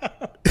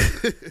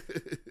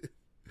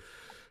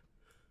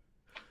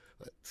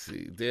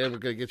see. Dan, we're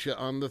going to get you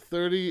on the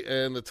 30,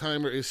 and the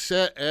timer is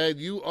set, and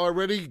you are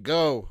ready.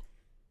 Go.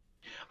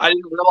 I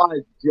didn't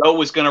realize Joe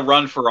was going to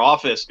run for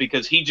office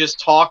because he just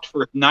talked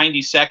for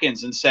 90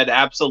 seconds and said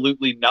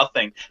absolutely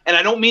nothing. And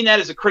I don't mean that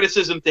as a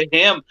criticism to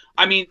him.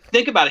 I mean,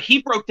 think about it.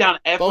 He broke down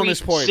every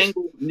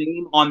single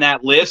name on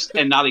that list,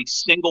 and not a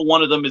single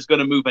one of them is going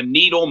to move a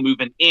needle, move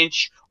an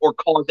inch, or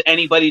cause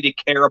anybody to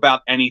care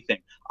about anything.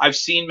 I've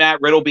seen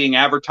Matt Riddle being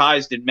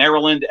advertised in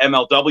Maryland,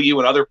 MLW,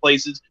 and other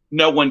places.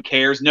 No one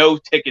cares. No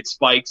ticket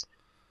spikes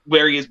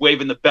where he is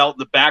waving the belt in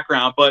the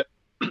background. But,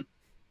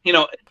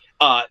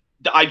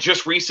 I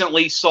just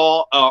recently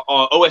saw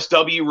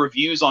OSW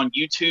reviews on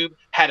YouTube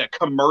had a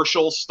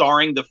commercial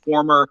starring the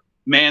former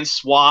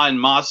Mansois and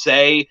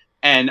Massey.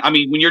 And I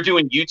mean, when you're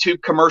doing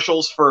YouTube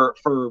commercials for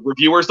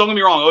reviewers, don't get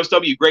me wrong,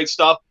 OSW, great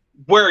stuff.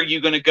 Where are you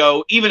going to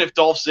go? Even if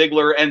Dolph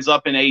Ziggler ends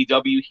up in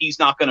AEW, he's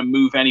not going to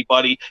move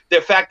anybody. The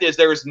fact is,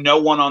 there is no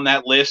one on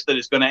that list that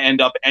is going to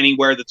end up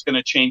anywhere that's going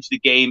to change the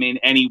game in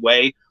any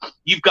way.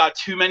 You've got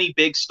too many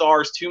big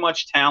stars, too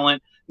much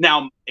talent.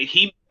 Now,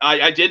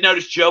 I did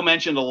notice Joe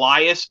mentioned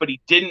Elias, but he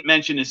didn't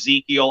mention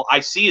Ezekiel. I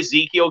see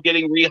Ezekiel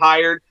getting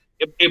rehired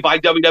by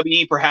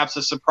WWE, perhaps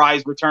a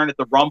surprise return at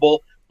the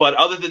Rumble. But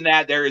other than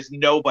that, there is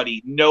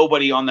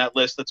nobody on that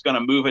list that's going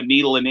to move a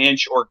needle an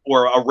inch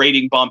or a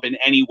rating bump in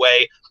any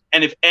way.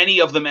 And if any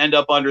of them end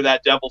up under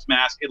that devil's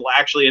mask, it'll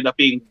actually end up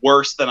being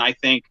worse than I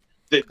think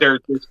that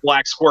this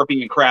Black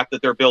Scorpion crap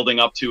that they're building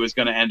up to is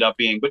going to end up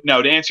being. But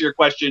no, to answer your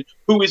question,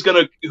 who's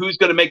going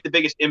to make the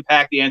biggest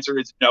impact? The answer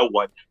is no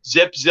one.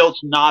 Zip, zilch,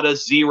 nada,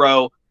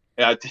 zero.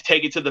 To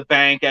take it to the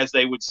bank, as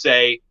they would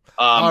say.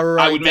 All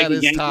right, I would make a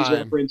Yankees time.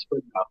 reference, but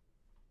no.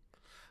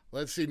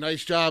 Let's see.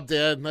 Nice job,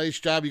 Dad. Nice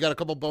job. You got a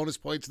couple bonus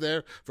points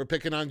there for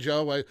picking on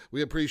Joe.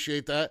 We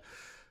appreciate that.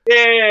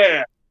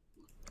 Yeah.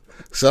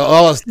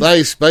 So,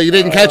 nice. But you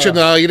didn't catch him,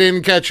 though. You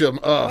didn't catch him.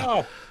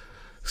 Oh.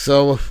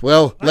 So,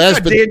 well,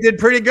 Dan did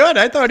pretty good.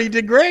 I thought he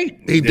did great.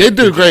 He did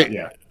do great.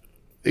 Yeah.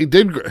 He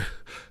did great.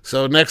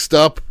 So, next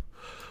up,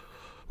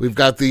 we've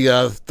got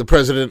the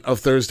president of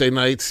Thursday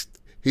Nights.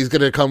 He's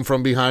going to come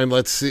from behind.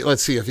 Let's see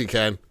if he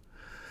can.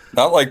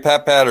 Not like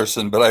Pat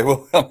Patterson, but I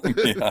will help him.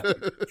 Yeah.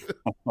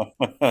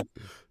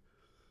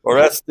 Or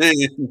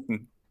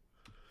SD.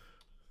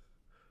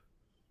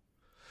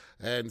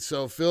 And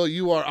so, Phil,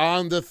 you are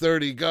on the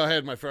 30. Go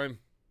ahead, my friend.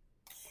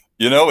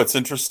 You know, it's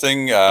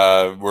interesting.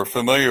 We're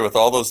familiar with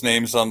all those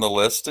names on the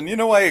list. And,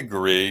 I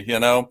agree.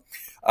 A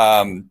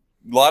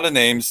lot of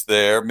names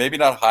there, maybe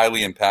not highly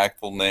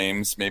impactful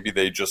names. Maybe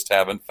they just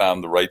haven't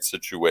found the right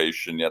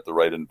situation yet, the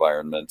right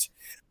environment.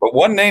 But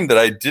one name that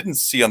I didn't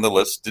see on the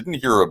list,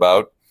 didn't hear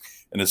about,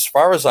 and as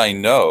far as I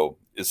know,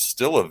 is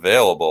still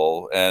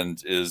available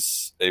and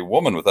is a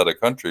woman without a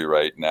country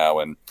right now.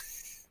 And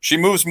she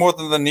moves more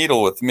than the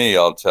needle with me,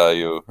 I'll tell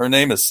you. Her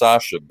name is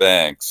Sasha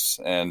Banks.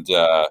 And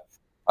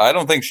I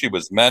don't think she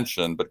was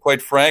mentioned, but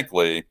quite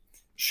frankly,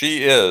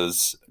 she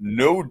is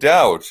no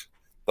doubt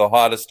the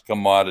hottest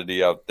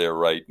commodity out there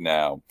right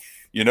now.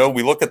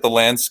 We look at the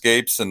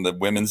landscapes in the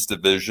women's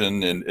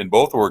division in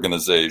both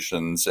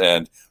organizations,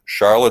 and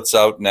Charlotte's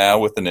out now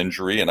with an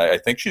injury, and I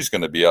think she's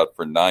going to be out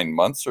for 9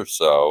 months or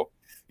so.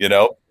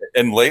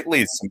 And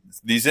lately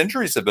these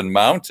injuries have been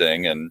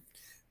mounting, and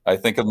I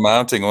think of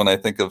mounting when I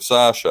think of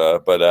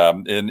Sasha, but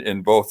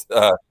in both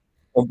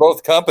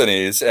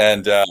companies,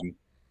 and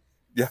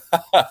yeah,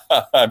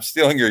 I'm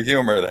stealing your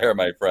humor there,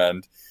 my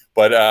friend.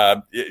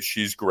 But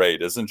she's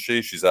great, isn't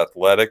she? She's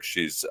athletic.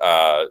 She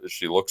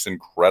looks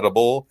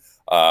incredible.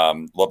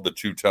 Love the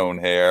two-tone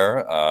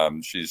hair.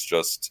 She's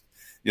just,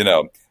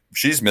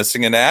 she's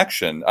missing in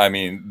action. I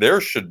mean, there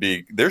should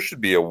be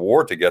a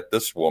war to get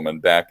this woman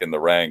back in the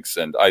ranks,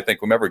 and I think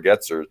whomever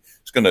gets her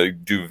is going to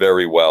do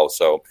very well.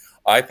 So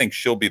I think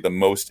she'll be the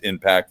most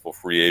impactful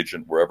free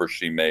agent wherever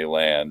she may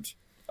land.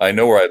 I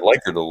know where I'd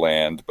like her to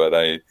land, but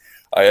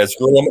as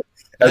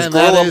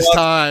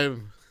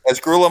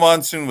Gorilla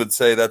Monsoon would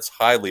say, that's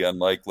highly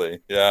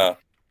unlikely. Yeah.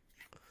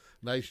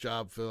 Nice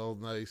job, Phil.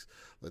 Nice.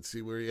 Let's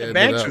see where he ended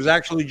Banks up. was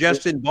actually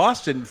just in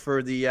Boston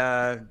for the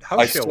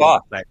house show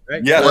last night,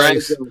 right?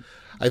 Yes.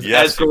 Nice.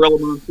 As Gorilla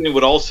Monsoon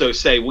would also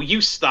say, will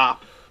you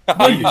stop?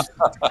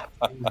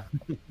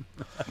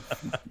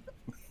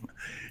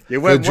 You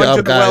went Good job,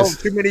 to the well guys.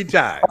 too many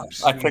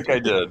times. I think I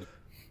did.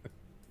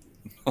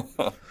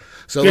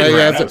 So Good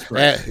round. after, That was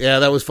great. yeah,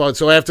 that was fun.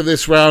 So after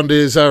this round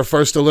is our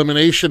first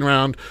elimination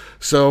round.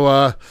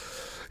 So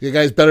you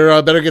guys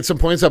better get some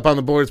points up on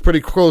the board. It's a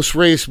pretty close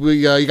race.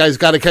 You guys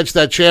got to catch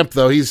that champ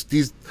though.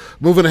 He's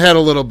moving ahead a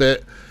little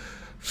bit.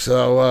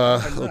 So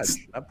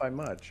Not by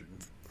much.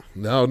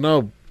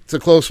 no, it's a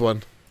close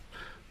one.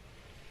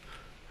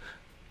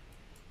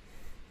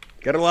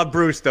 Gotta love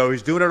Bruce, though.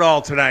 He's doing it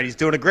all tonight. He's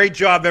doing a great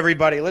job,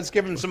 everybody. Let's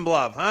give him some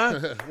love,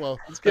 huh? Well,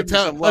 Let's give him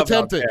some love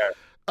out there.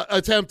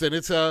 attempting.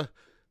 It's it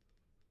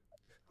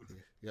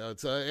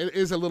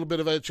is a little bit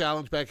of a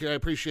challenge back here. I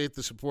appreciate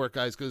the support,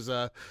 guys, because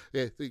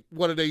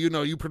what a day.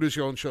 You produce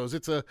your own shows.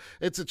 It's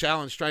a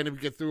challenge trying to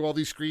get through all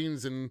these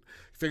screens and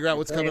figure out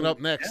what's coming up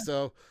next. Yeah.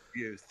 So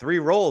 3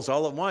 roles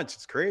all at once.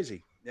 It's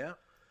crazy. Yeah.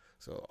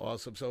 So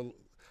awesome. So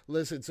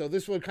listen. So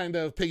this one kind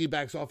of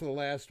piggybacks off of the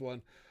last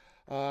one.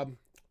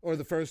 Or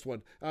the first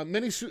one.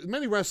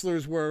 Many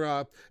wrestlers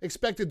were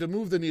expected to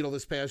move the needle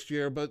this past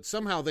year, but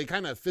somehow they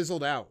kind of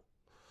fizzled out.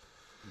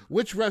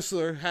 Which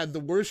wrestler had the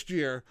worst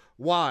year?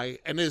 Why?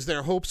 And is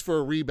there hopes for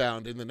a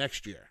rebound in the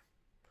next year?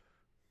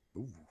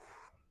 Ooh.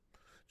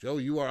 Joe,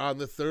 you are on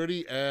the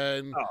 30,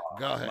 and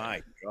go ahead.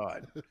 My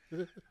God.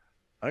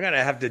 I'm going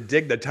to have to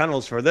dig the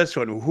tunnels for this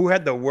one. Who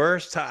had the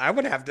worst? I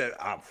would have to.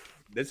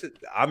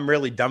 I'm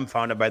really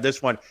dumbfounded by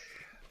this one.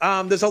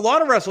 There's a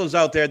lot of wrestlers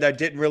out there that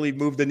didn't really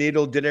move the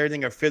needle, did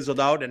everything or fizzled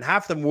out, and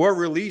half of them were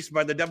released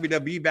by the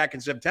WWE back in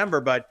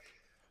September. But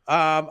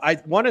I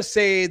want to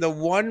say the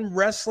one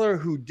wrestler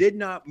who did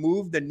not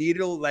move the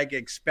needle like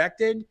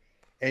expected,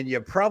 and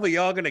you're probably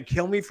all going to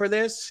kill me for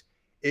this,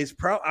 is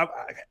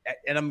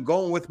and I'm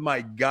going with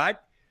my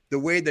gut, the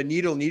way the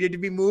needle needed to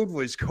be moved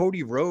was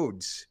Cody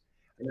Rhodes.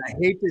 And I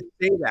hate to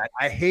say that.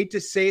 I hate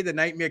to say the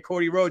Nightmare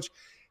Cody Rhodes.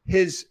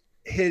 His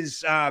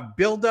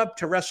build up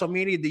to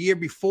WrestleMania the year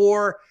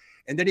before,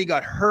 and then he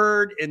got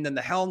hurt, and then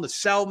the Hell in the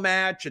Cell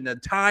match, and the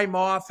time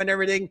off and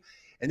everything,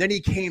 and then he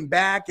came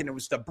back, and it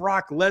was the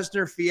Brock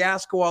Lesnar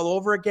fiasco all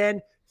over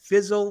again.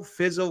 Fizzle.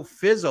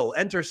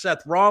 Enter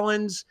Seth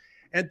Rollins,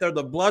 enter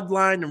the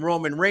Bloodline and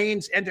Roman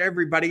Reigns, enter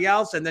everybody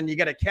else, and then you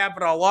got to cap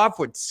it all off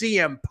with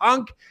CM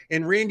Punk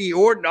and Randy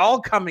Orton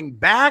all coming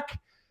back.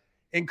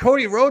 And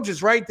Cody Rhodes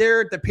is right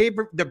there at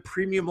the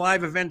Premium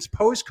Live Events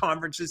post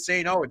conferences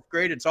saying, oh, it's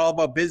great. It's all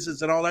about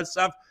business and all that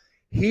stuff.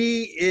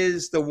 He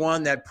is the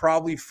one that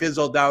probably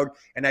fizzled out.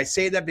 And I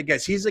say that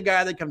because he's the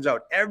guy that comes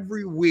out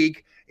every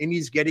week and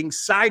he's getting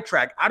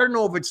sidetracked. I don't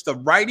know if it's the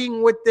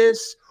writing with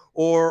this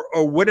or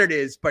what it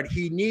is, but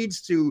he needs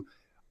to,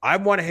 I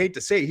want to hate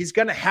to say, he's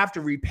going to have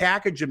to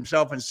repackage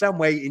himself in some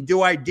way. And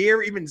do I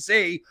dare even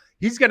say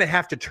he's going to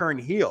have to turn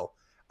heel?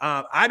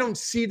 I don't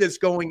see this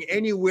going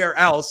anywhere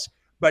else.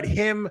 But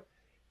him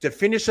to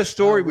finish the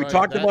story, we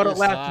talked about it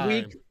last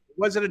week. It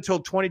wasn't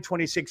until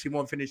 2026 he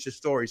won't finish the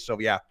story. So,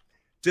 yeah,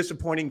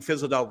 disappointing,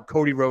 fizzled out.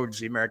 Cody Rhodes,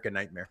 the American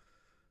Nightmare.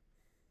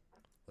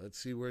 Let's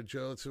see where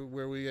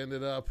we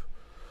ended up.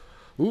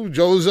 Ooh,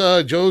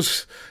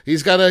 Joe's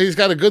he's got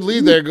a good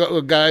lead there,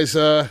 guys.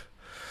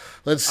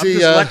 Let's see.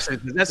 Does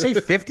that say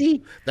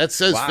 50? That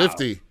says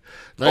 50.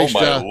 Nice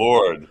job. Oh my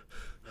Lord.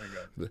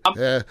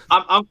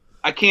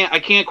 I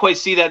can't quite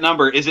see that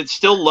number. Is it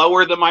still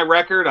lower than my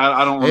record?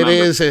 I don't remember. It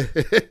is.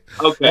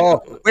 Okay.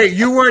 Oh, wait,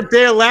 you weren't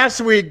there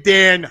last week,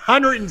 Dan.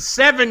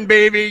 107,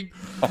 baby.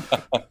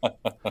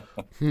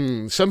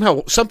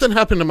 Somehow something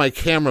happened to my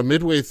camera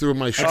midway through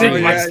my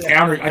stream.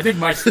 I think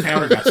Mike's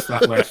counter got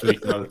stuck last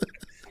week, though.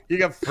 You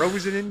got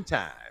frozen in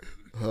time.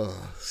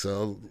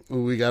 So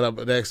we got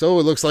up next. Oh,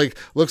 it looks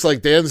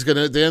like Dan's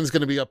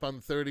gonna be up on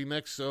 30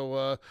 next.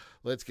 So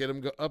let's get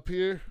him up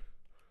here.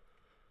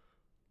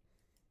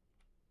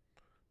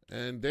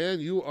 And Dan,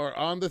 you are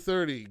on the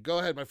 30. Go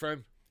ahead, my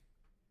friend.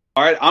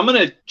 All right, I'm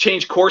going to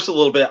change course a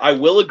little bit. I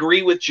will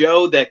agree with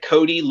Joe that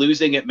Cody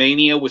losing at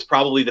Mania was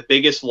probably the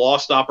biggest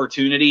lost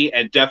opportunity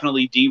and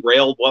definitely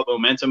derailed what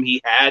momentum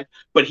he had.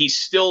 But he's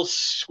still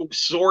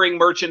soaring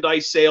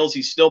merchandise sales.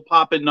 He's still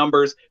popping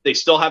numbers. They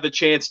still have a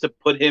chance to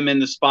put him in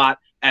the spot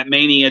at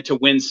Mania to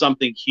win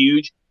something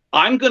huge.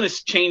 I'm going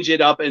to change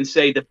it up and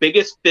say the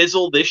biggest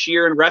fizzle this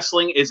year in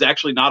wrestling is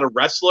actually not a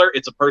wrestler.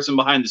 It's a person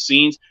behind the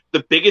scenes.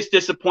 The biggest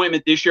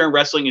disappointment this year in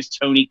wrestling is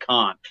Tony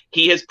Khan.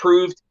 He has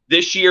proved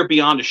this year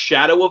beyond a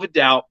shadow of a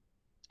doubt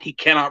he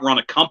cannot run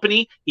a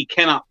company. He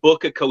cannot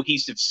book a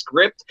cohesive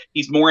script.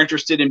 He's more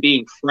interested in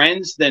being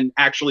friends than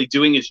actually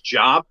doing his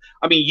job.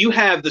 I mean, you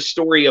have the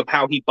story of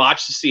how he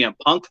botched the CM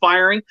Punk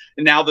firing,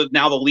 and now the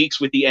leaks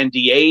with the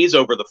NDAs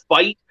over the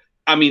fight.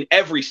 I mean,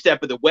 every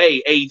step of the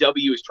way,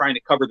 AEW is trying to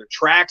cover their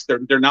tracks.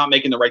 They're not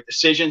making the right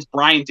decisions.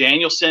 Bryan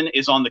Danielson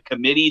is on the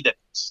committee that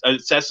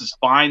assesses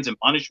fines and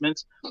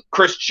punishments.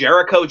 Chris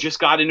Jericho just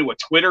got into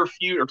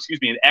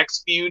an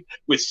X feud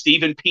with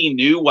Stephen P.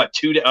 New,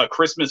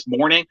 Christmas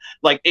morning.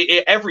 Like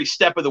every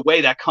step of the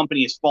way, that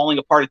company is falling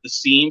apart at the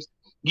seams.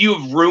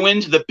 You've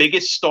ruined the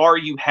biggest star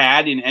you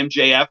had in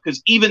MJF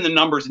because even the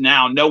numbers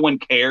now, no one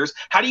cares.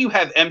 How do you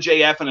have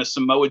MJF and a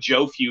Samoa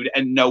Joe feud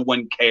and no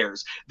one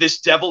cares? This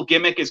devil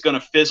gimmick is going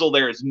to fizzle.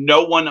 There is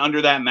no one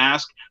under that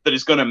mask that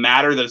is going to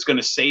matter, that is going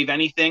to save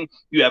anything.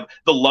 You have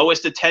the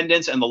lowest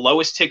attendance and the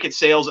lowest ticket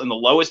sales and the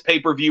lowest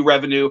pay-per-view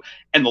revenue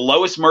and the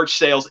lowest merch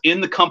sales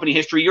in the company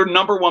history. Your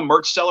number one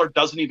merch seller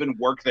doesn't even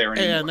work there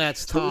anymore. And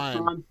that's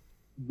time.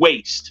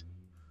 Waste.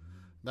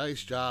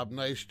 Nice job.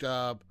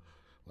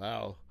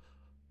 Wow.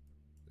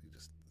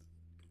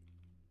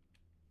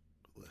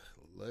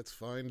 Let's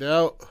find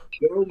out.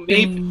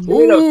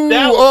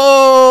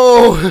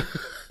 Oh!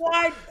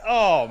 What?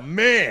 Oh,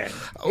 man.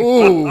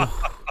 Ooh.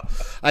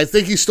 I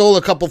think he stole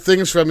a couple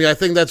things from you. I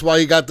think that's why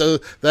he got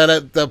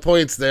the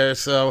points there.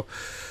 So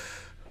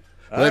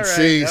let's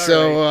see.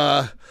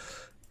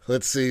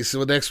 Let's see.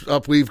 So next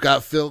up, we've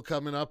got Phil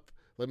coming up.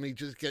 Let me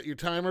just get your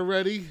timer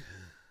ready.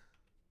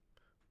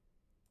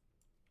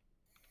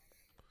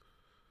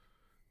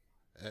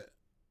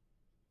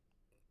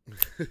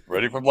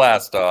 Ready for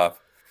blast off.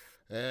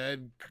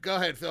 And go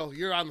ahead, Phil.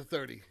 You're on the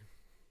 30.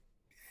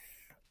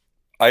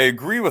 I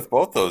agree with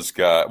both those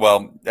guys.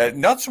 Well,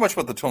 not so much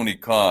with the Tony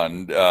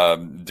Khan,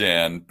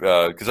 Dan,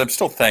 because I'm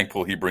still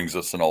thankful he brings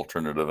us an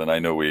alternative, and I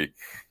know we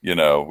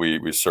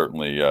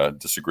certainly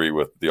disagree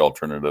with the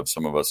alternative,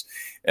 some of us.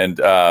 And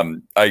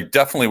I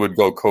definitely would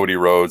go Cody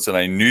Rhodes, and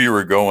I knew you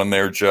were going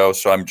there, Joe.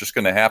 So I'm just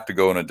going to have to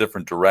go in a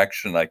different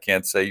direction. I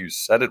can't say you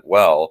said it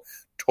well.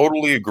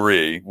 Totally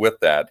agree with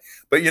that.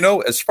 But,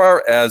 as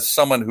far as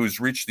someone who's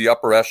reached the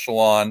upper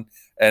echelon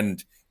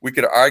and we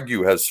could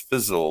argue has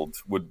fizzled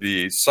would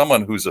be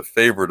someone who's a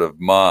favorite of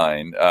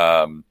mine,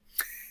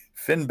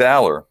 Finn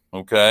Balor.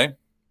 Okay,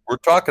 we're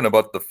talking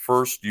about the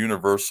first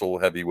Universal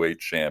Heavyweight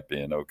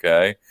Champion.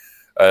 Okay,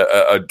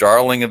 a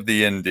darling of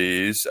the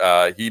Indies.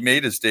 He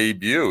made his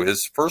debut.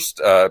 His first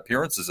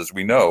appearances, as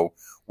we know,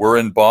 were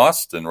in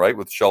Boston, right,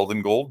 with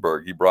Sheldon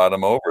Goldberg. He brought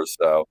him over,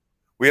 so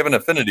we have an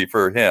affinity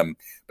for him.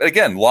 But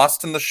again,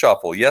 lost in the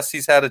shuffle. Yes,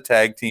 he's had a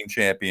tag team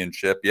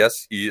championship.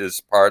 Yes, he is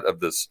part of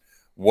this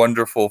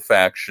wonderful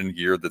faction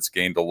here that's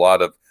gained a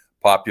lot of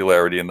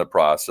popularity in the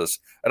process.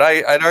 And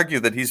I'd argue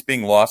that he's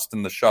being lost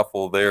in the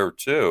shuffle there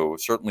too,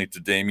 certainly to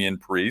Damian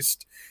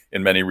Priest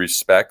in many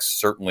respects,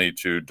 certainly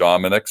to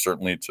Dominic,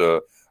 certainly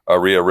to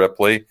Rhea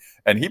Ripley.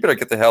 And he better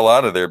get the hell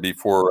out of there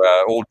before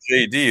old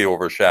JD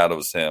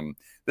overshadows him.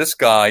 This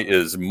guy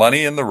is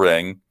money in the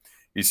ring.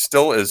 He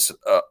still is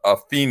a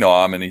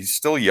phenom, and he's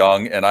still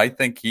young, and I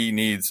think he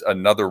needs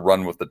another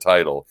run with the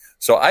title.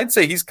 So I'd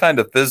say he's kind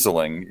of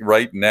fizzling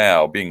right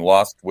now, being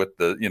lost with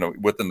the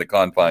within the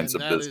confines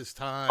and of that this. is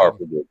time.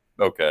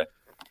 Okay.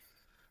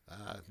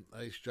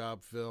 Nice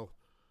job, Phil.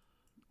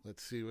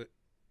 Let's see what.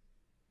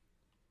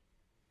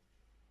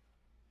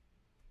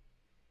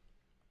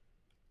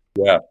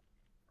 Yeah.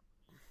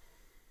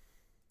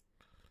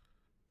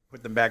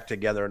 Put them back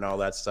together and all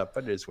that stuff,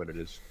 but it is what it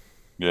is.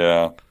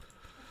 Yeah.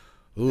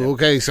 Ooh,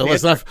 okay, so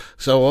let's not.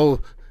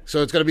 So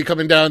it's going to be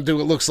coming down to,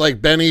 it looks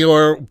like Benny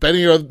or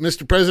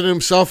Mr. President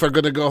himself are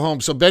going to go home.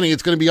 So Benny,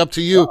 it's going to be up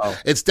to you. Uh-oh.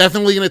 It's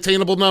definitely an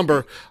attainable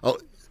number. Oh.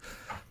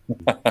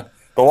 The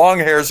long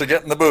hairs are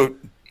getting the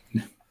boot.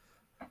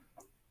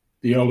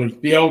 The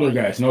older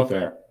guys, no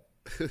fair.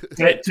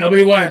 Tell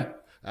me when.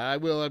 I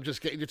will. I'm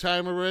just getting your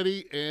timer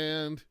ready,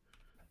 and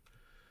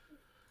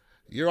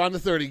you're on the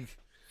 30.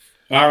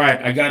 All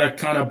right, I got to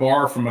kind of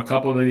borrow from a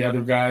couple of the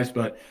other guys,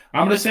 but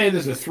I'm going to say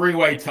there's a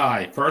three-way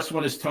tie. First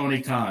one is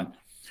Tony Khan.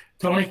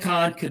 Tony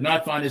Khan could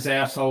not find his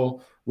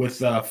asshole with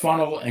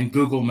Funnel and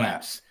Google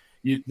Maps.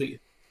 The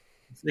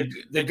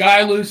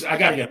guy loses. I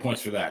got to get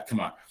points for that. Come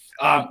on.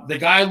 The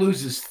guy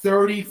loses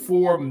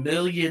 $34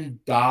 million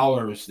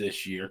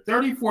this year.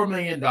 $34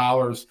 million.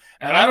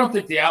 And I don't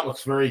think the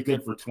outlook's very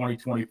good for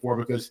 2024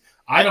 because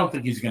I don't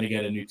think he's going to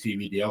get a new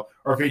TV deal.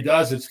 Or if he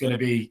does, it's going to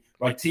be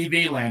like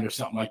TV Land or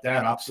something like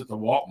that, opposite the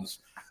Waltons.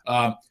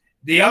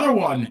 The other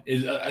one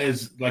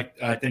is like,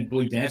 I think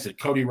Blue Dan said,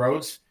 Cody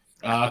Rhodes.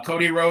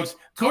 Cody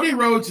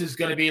Rhodes is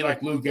going to be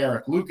like Lou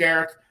Gehrig. Lou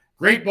Gehrig,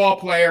 great ball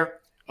player,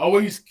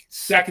 always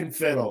second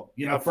fiddle.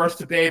 First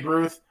to Babe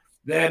Ruth.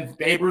 Then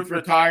Babe Ruth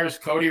retires.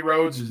 Cody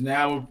Rhodes is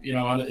now,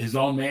 on his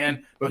own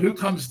man. But who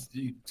comes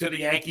to the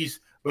Yankees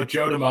but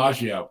Joe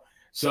DiMaggio?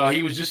 So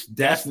he was just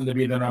destined to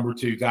be the number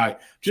 2 guy.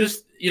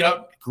 Just,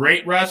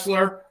 great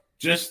wrestler.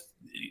 Just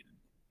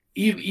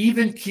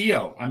even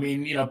keel. I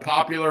mean,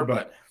 popular,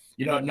 but,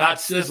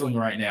 not sizzling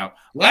right now.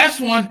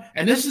 Last one,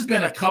 and this has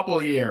been a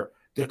couple-year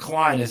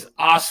decline, is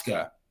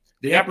Asuka,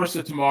 the Empress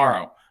of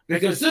Tomorrow.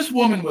 Because this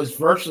woman was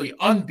virtually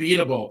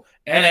unbeatable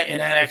in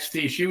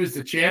NXT. She was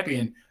the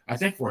champion, I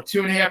think, for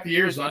 2.5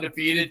 years,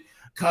 undefeated.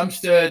 Comes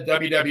to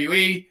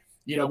WWE,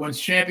 wins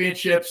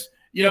championships.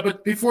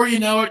 But before you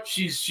know it,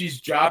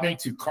 she's jobbing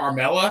to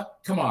Carmella.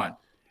 Come on,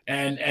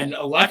 and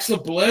Alexa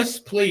Bliss,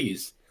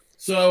 please.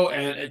 So,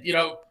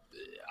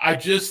 I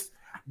just,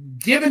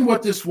 given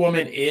what this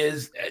woman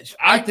is,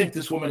 I think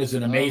this woman is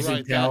an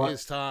amazing talent. That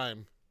is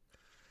time.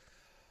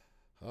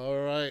 All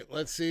right,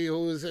 let's see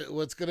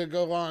what's going to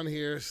go on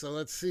here. So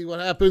let's see what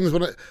happens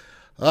when it.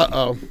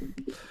 Uh-oh.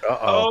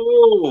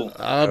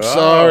 I'm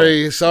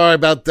sorry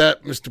about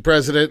that, Mr.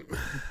 President.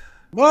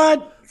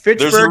 What?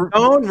 Fitchburg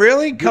Tone?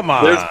 Really? Come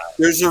on.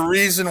 There's a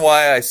reason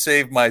why I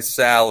save my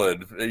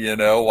salad,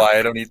 why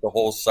I don't eat the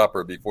whole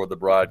supper before the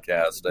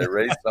broadcast. I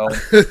race home,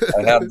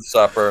 I have the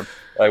supper,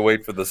 I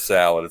wait for the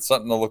salad. It's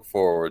something to look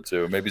forward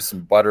to. Maybe some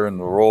butter in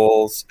the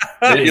rolls,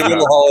 maybe a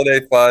little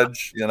holiday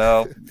fudge,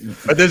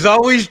 But there's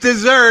always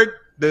dessert.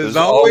 There's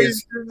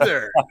always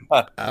dessert.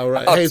 All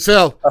right. Hey,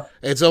 Phil,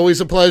 it's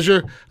always a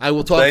pleasure. I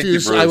will talk to you.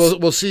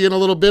 We'll see you in a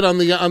little bit on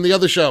the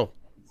other show.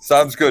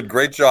 Sounds good.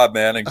 Great job,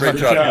 man. And great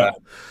job, man.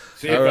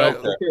 See you, right.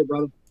 Okay,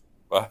 brother.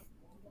 Bye.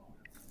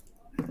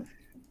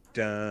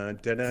 Dun,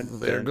 dun, dun,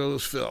 There dun.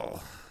 goes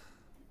Phil.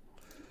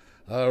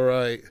 All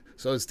right.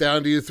 So it's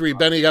down to you 3.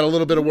 Benny got a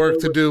little bit of work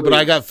to do, but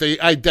I got faith.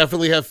 I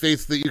definitely have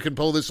faith that you can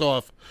pull this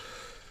off.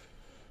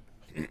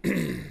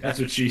 That's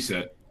what she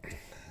said.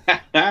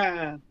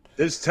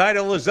 This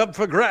title is up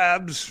for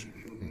grabs.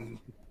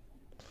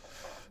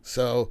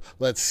 So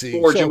let's see.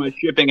 Forward to my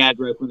shipping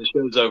address when the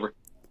show's over.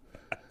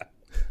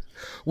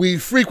 We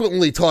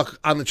frequently talk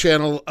on the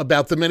channel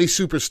about the many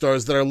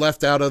superstars that are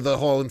left out of the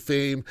Hall of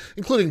Fame,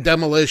 including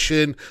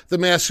Demolition, the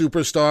Masked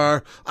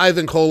Superstar,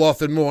 Ivan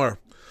Koloff, and more.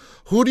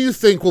 Who do you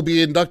think will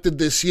be inducted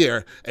this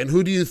year, and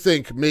who do you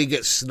think may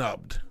get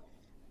snubbed?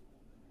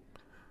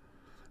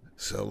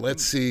 So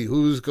let's see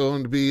who's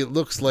going to be. It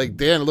looks like,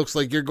 Dan, it looks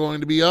like you're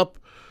going to be up.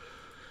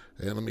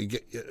 And let me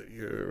get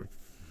your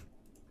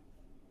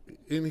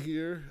in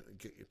here,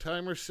 get your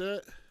timer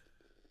set.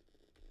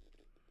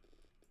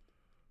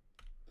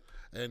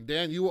 And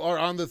Dan, you are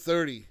on the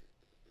 30.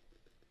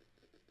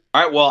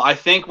 All right, well, I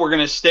think we're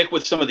going to stick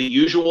with some of the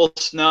usual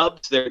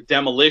snubs. They're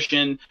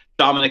Demolition,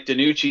 Dominic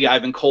DeNucci,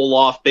 Ivan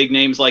Koloff, big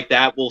names like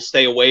that. We'll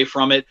stay away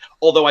from it.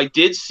 Although I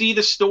did see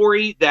the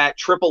story that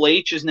Triple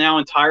H is now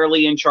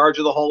entirely in charge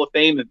of the Hall of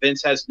Fame and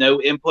Vince has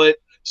no input.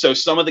 So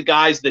some of the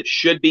guys that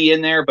should be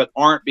in there but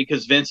aren't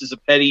because Vince is a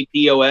petty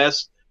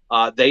POS,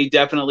 they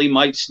definitely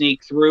might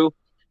sneak through.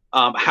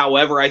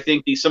 However, I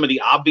think some of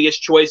the obvious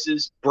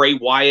choices, Bray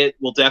Wyatt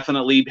will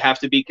definitely have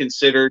to be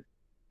considered.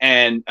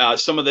 And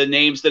some of the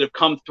names that have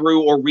come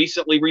through or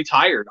recently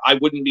retired, I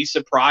wouldn't be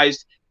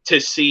surprised to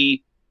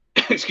see.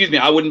 Excuse me,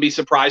 I wouldn't be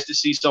surprised to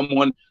see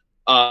someone.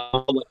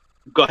 Go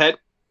ahead.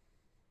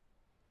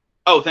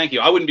 Oh, thank you.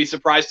 I wouldn't be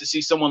surprised to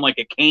see someone like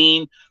a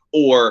Kane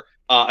or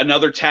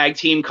another tag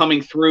team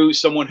coming through,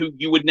 someone who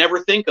you would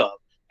never think of.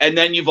 And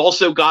then you've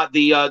also got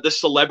the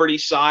celebrity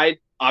side.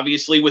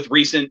 Obviously, with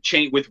recent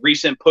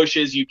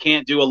pushes, you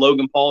can't do a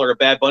Logan Paul or a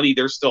Bad Bunny.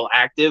 They're still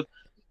active.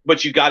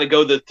 But you got to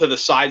go to the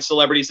side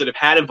celebrities that have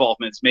had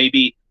involvements.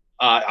 Maybe,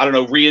 I don't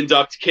know,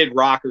 reinduct Kid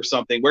Rock or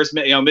something. Where's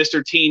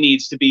Mr. T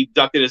needs to be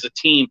inducted as a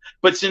team.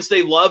 But since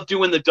they love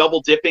doing the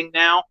double dipping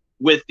now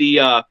with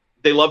the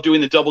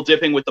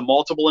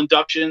multiple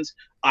inductions,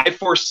 I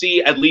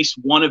foresee at least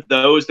one of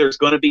those. There's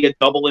going to be a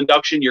double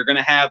induction. You're going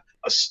to have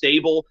a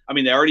stable. I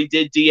mean, they already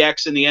did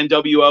DX and the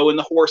NWO and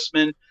the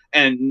Horsemen.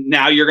 And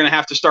now you're going to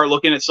have to start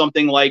looking at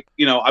something like,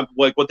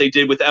 like what they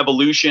did with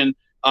Evolution.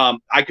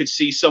 I could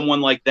see someone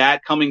like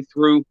that coming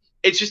through.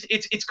 It's just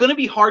it's going to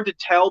be hard to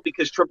tell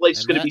because Triple H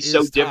is going to be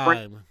so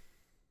different.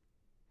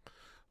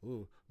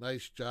 Ooh,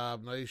 nice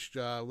job.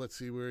 Let's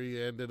see where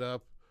he ended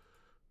up.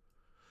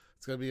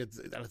 It's going to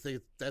be I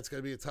think that's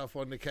going to be a tough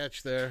one to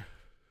catch there.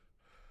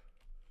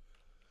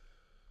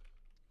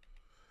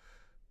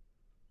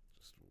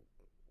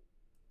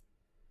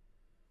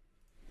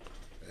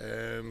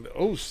 And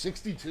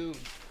 62.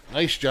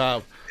 Nice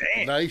job.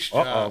 Dang. Nice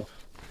job.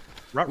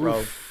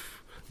 Ruh-roh.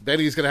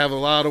 Benny's going to have a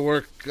lot of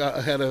work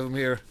ahead of him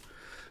here.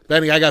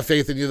 Benny, I got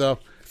faith in you, though.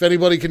 If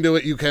anybody can do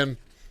it, you can.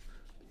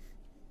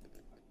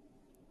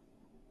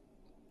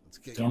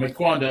 Tell me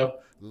quando.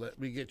 Let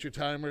me get your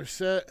timer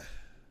set.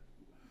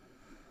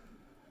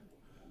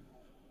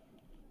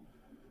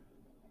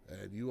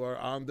 And you are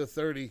on the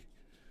 30.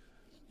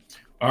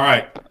 All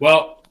right.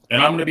 Well,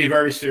 and I'm going to be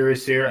very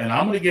serious here, and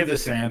I'm going to give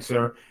this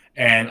answer.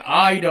 And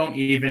I don't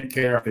even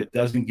care if it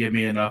doesn't give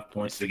me enough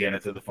points to get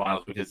into the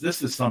finals because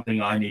this is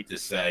something I need to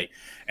say.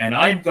 And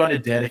I'm going to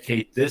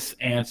dedicate this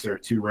answer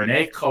to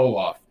Renee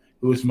Koloff,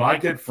 who is my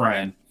good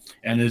friend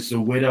and is the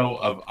widow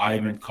of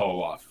Ivan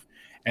Koloff.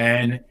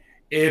 And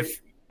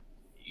if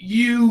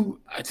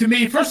to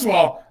me, first of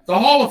all, the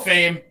Hall of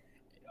Fame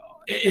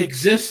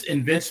exists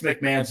in Vince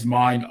McMahon's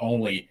mind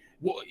only.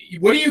 What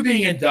are you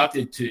being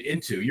inducted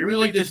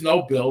into? There's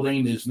no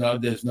building. There's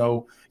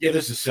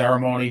a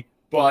ceremony,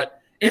 but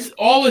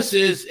all this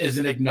is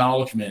an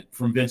acknowledgement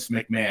from Vince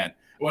McMahon.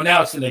 Well,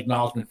 now it's an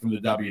acknowledgement from the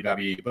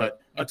WWE, but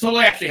until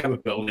they actually have a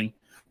building.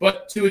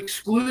 But to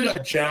exclude a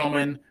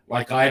gentleman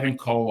like Ivan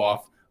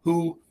Koloff,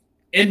 who,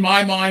 in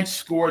my mind,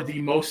 scored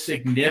the most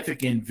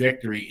significant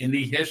victory in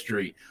the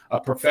history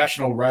of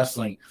professional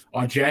wrestling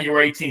on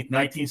January 18th,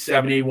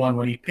 1971,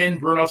 when he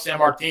pinned Bruno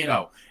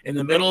Sammartino in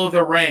the middle of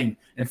the ring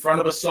in front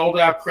of a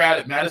sold-out crowd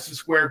at Madison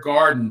Square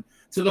Garden,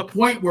 to the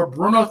point where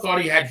Bruno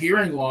thought he had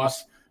hearing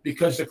loss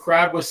because the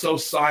crowd was so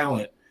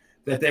silent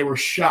that they were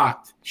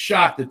shocked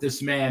that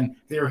this man,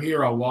 their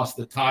hero, lost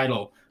the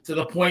title, to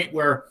the point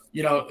where,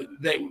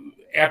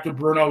 after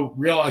Bruno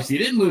realized he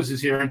didn't lose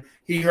his hearing,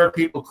 he heard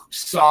people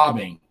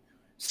sobbing.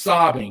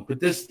 But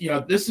this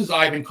is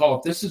Ivan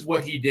Koloff. This is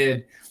what he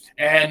did.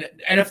 And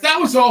if that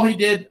was all he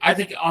did, I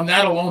think on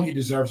that alone he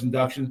deserves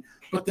induction.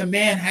 But the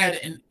man had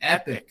an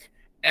epic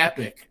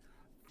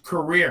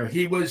career.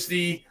 He was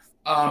the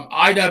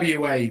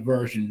IWA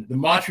version, the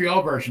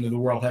Montreal version of the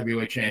World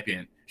Heavyweight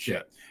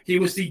Championship. He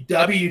was the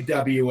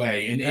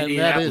WWA in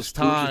Indianapolis. That is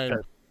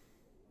time.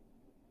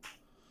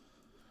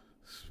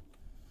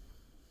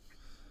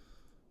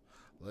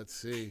 Let's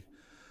see.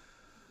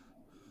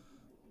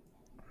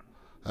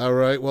 All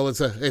right. Well,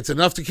 it's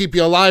enough to keep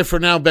you alive for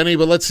now, Benny.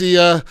 But let's see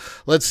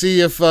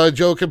if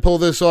Joe can pull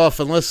this off.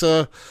 Unless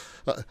can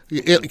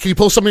you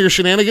pull some of your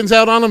shenanigans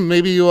out on him?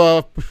 Maybe you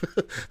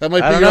that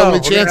might be your only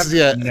chances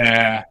yet.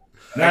 Nah.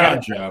 No,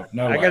 Joe.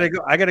 No, I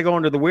gotta go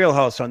into the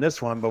wheelhouse on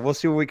this one, but we'll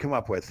see what we come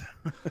up with.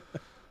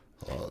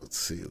 Let's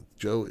see,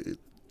 Joe.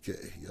 Get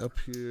up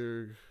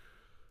here.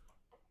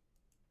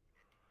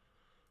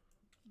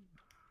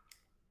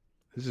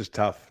 This is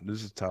tough.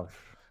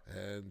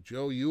 And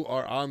Joe, you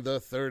are on the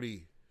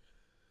 30.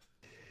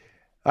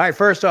 All right,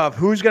 first off,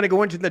 who's going to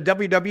go into the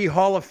WWE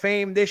Hall of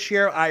Fame this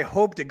year? I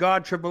hope to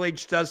God Triple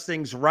H does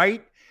things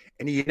right,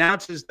 and he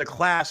announces the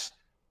class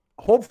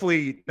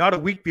hopefully not a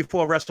week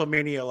before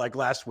WrestleMania like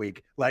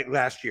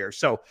last year.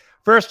 So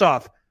first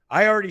off,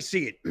 I already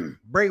see it.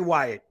 Bray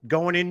Wyatt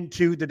going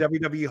into the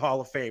WWE Hall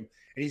of Fame,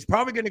 and he's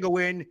probably going to go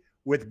in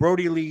with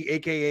Brody Lee,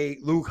 a.k.a.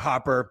 Luke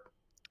Harper,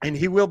 and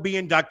he will be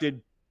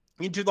inducted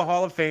into the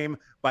Hall of Fame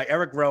by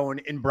Eric Rowan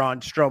and Braun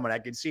Strowman. I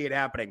can see it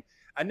happening.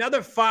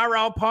 Another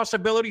far-out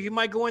possibility he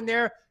might go in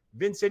there,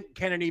 Vincent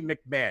Kennedy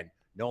McMahon.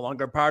 No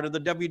longer part of the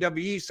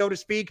WWE, so to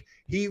speak.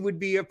 He would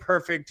be a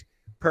perfect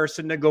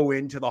person to go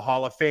into the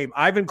Hall of Fame.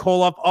 Ivan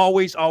Koloff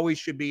always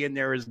should be in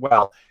there as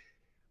well.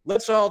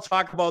 Let's all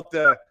talk about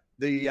the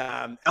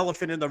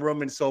elephant in the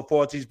room and so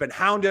forth. He's been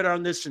hounded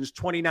on this since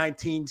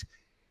 2019.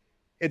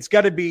 Has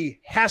to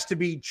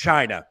be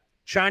Chyna.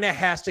 Chyna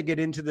has to get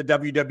into the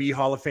WWE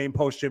Hall of Fame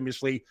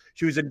posthumously.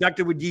 She was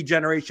inducted with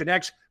D-Generation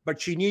X, but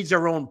she needs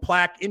her own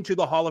plaque into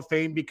the Hall of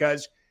Fame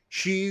because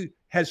she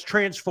has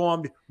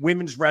transformed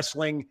women's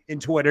wrestling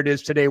into what it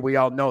is today. We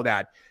all know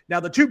that. Now,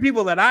 the two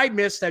people that I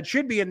missed that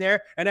should be in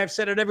there, and I've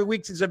said it every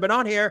week since I've been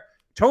on here,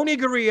 Tony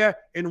Garea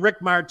and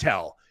Rick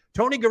Martel.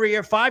 Tony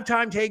Garea,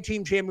 5-time tag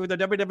team champion with the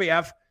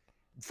WWF,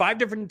 5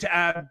 different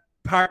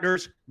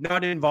partners,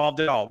 not involved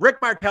at all. Rick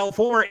Martel,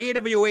 former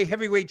AWA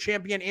heavyweight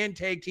champion and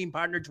tag team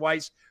partner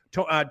twice,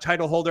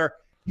 title holder.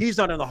 He's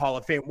not in the Hall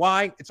of Fame.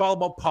 Why? It's all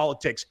about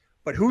politics.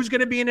 But who's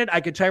going to be in it?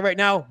 I can tell you right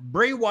now,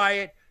 Bray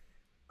Wyatt,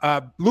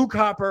 Luke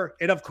Harper,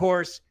 and of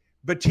course,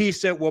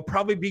 Batista will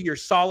probably be your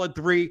solid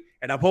 3.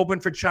 And I'm hoping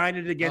for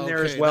Chyna to get in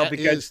there as well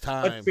because,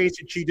 let's face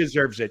it, she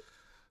deserves it.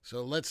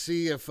 So let's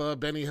see if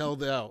Benny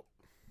held out.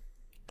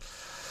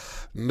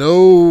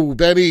 No,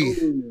 Benny.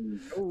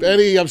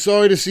 Benny, I'm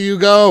sorry to see you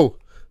go.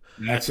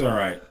 That's all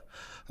right.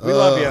 We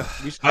love you.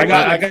 I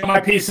got my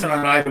piece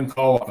on Ivan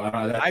Koloff.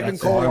 Ivan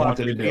Koloff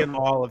to be in the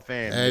Hall of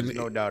Fame. And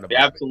no doubt about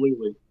it.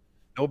 Absolutely.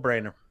 No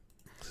brainer.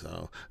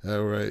 So,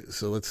 all right.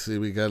 So let's see.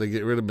 We got to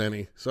get rid of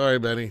Benny. Sorry,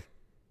 Benny.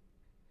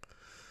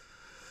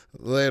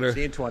 Later. See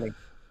you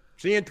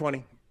in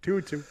 20.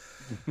 2-2.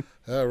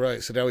 All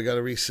right. So now we got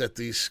to reset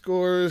these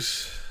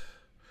scores.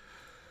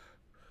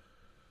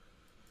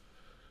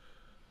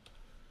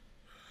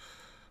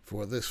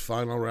 For this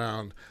final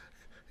round.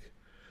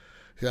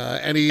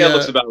 That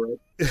looks about right.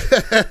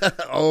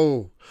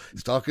 Oh,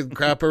 he's talking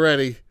crap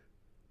already.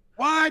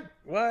 What?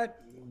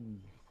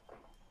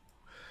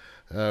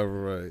 All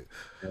right.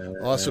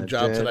 Awesome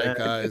job tonight,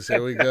 guys.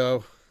 There we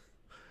go.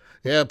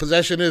 Yeah,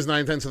 possession is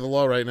 9/10 of the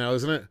law right now,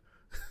 isn't it?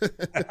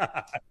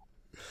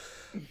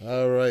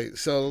 All right.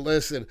 So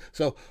listen.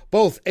 So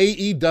both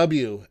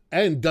AEW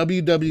and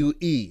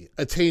WWE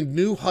attained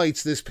new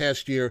heights this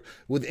past year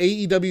with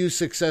AEW's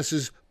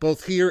successes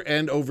both here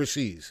and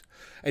overseas,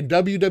 and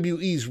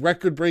WWE's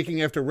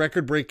record-breaking after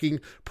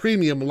record-breaking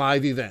premium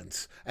live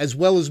events, as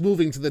well as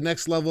moving to the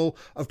next level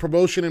of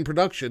promotion and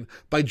production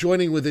by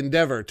joining with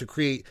Endeavor to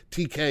create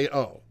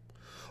TKO.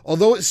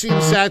 Although it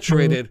seems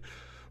saturated,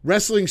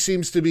 wrestling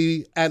seems to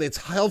be at its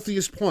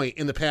healthiest point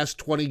in the past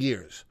 20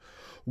 years.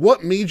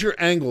 What major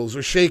angles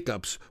or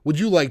shakeups would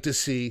you like to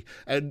see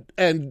and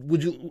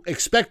would you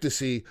expect to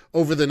see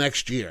over the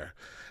next year?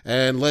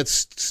 And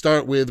let's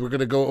start with, we're going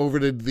to go over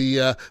to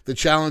the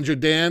challenger,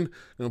 Dan. I'm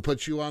going to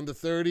put you on the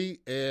 30,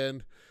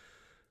 and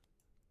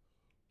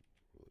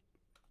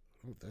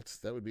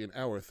that would be an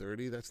hour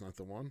 30. That's not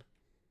the one.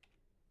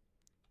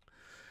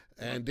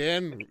 And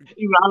Dan.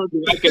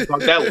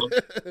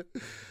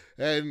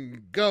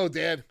 And go,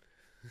 Dan.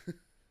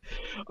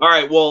 All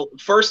right. Well,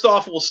 first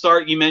off, we'll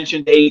start. You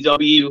mentioned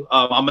AEW.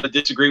 I'm going to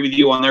disagree with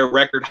you on their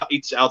record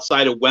heights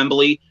outside of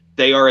Wembley.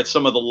 They are at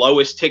some of the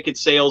lowest ticket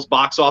sales,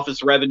 box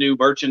office revenue,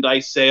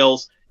 merchandise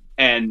sales,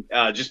 and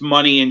just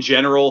money in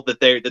general that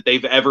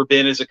they've ever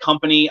been as a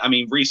company. I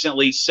mean,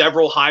 recently,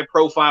 several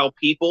high-profile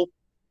people,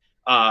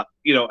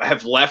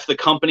 have left the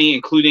company,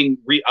 including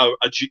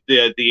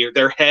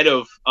their head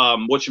of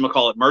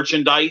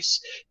merchandise.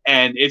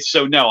 And it's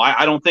so no,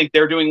 I don't think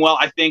they're doing well.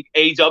 I think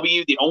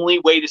AEW, the only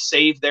way to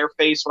save their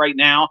face right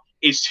now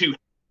is to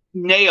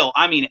nail,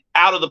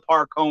 out of the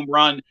park home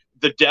run,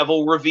 the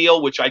devil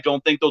reveal, which I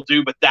don't think they'll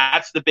do, but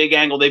that's the big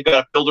angle they've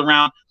got to build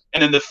around.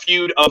 And then the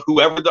feud of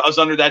whoever is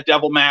under that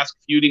devil mask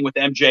feuding with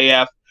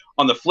MJF.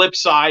 On the flip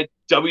side,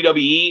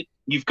 WWE,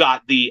 you've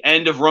got the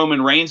end of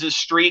Roman Reigns'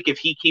 streak. If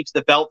he keeps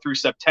the belt through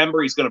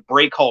September, he's going to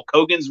break Hulk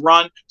Hogan's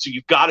run. So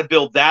you've got to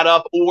build that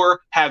up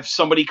or have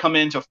somebody come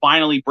in to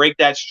finally break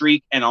that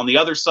streak. And on the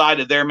other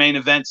side of their main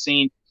event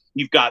scene,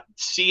 you've got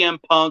CM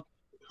Punk,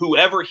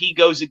 whoever he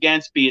goes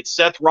against, be it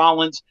Seth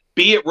Rollins,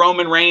 be it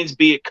Roman Reigns,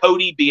 be it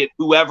Cody, be it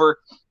whoever.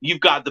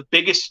 You've got the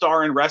biggest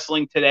star in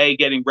wrestling today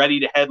getting ready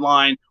to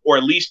headline or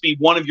at least be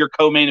one of your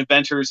co-main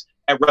eventers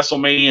at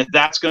WrestleMania.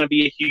 That's going to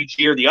be a huge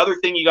year. The other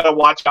thing you got to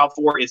watch out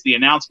for is the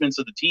announcements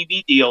of the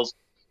TV deals.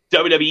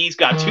 WWE's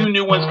got 2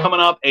 new ones coming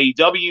up.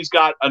 AEW's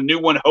got a new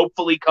one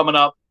hopefully coming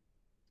up.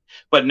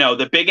 But no,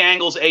 the big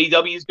angles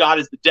AEW's got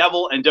is the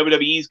devil, and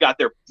WWE's got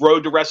their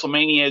road to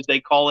WrestleMania, as they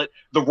call it.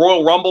 The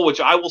Royal Rumble, which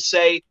I will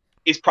say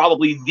is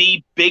probably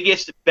the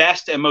biggest,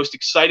 best, and most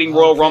exciting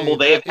Royal Rumble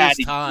they have had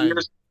in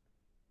years.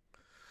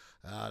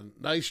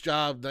 Nice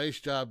job,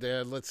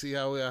 Dan. Let's see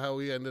how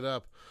we ended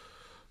up.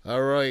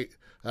 All right.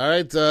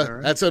 That's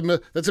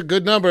a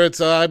good number.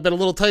 It's I've been a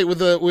little tight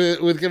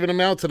with giving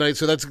them out tonight,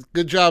 so that's a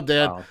good job,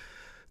 Dan. Wow.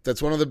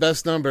 That's one of the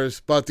best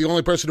numbers. But the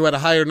only person who had a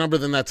higher number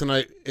than that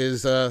tonight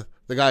is the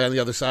guy on the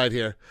other side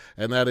here,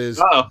 and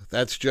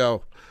that's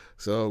Joe.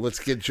 So let's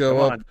get Joe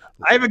up.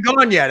 I haven't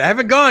gone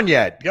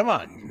yet. Come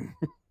on.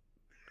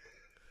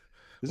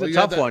 This is a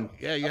tough one.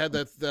 Yeah, you had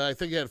that. I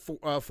think you had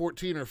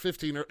 14 or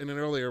 15 in an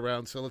earlier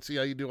round. So let's see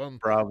how you do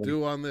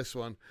on this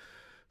one.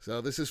 So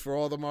this is for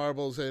all the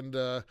marbles. And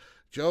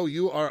Joe,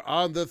 you are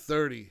on the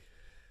 30.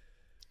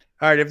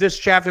 All right, if this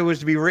chapter was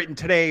to be written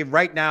today,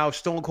 right now,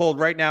 stone cold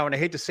right now, and I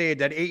hate to say it,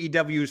 that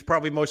AEW is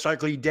probably most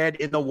likely dead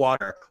in the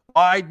water.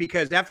 Why?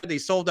 Because after they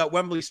sold out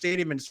Wembley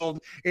Stadium and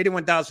sold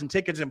 81,000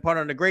 tickets and put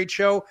on a great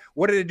show,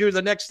 what did they do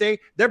the next day?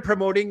 They're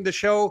promoting the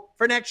show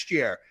for next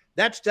year.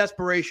 That's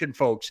desperation,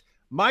 folks.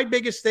 My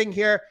biggest thing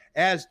here,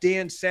 as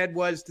Dan said,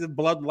 was the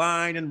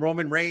Bloodline and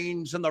Roman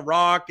Reigns and The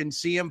Rock and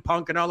CM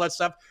Punk and all that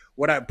stuff.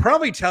 What I'd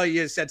probably tell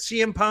you is that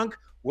CM Punk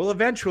will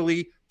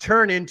eventually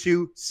turn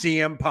into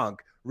CM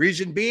Punk.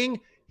 Reason being,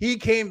 he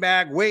came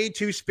back way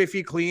too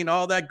spiffy clean,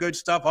 all that good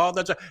stuff, all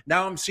that stuff.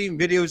 Now I'm seeing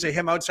videos of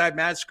him outside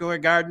Madison Square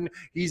Garden.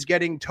 He's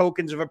getting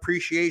tokens of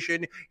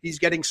appreciation. He's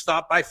getting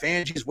stopped by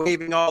fans. He's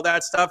waving all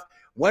that stuff.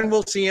 When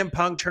will CM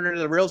Punk turn into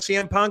the real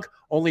CM Punk?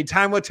 Only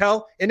time will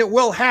tell, and it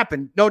will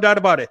happen, no doubt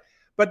about it.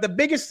 But the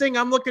biggest thing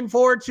I'm looking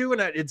forward to,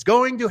 and it's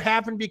going to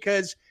happen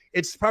because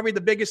it's probably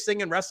the biggest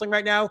thing in wrestling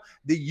right now,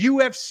 the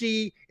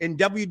UFC and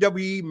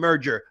WWE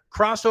merger.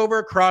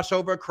 Crossover.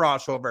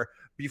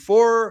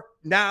 Before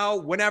now,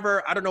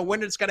 whenever, I don't know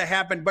when it's going to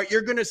happen, but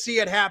you're going to see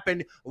it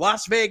happen.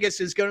 Las Vegas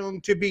is going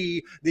to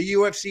be the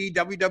UFC,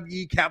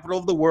 WWE capital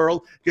of the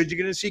world because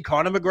you're going to see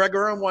Conor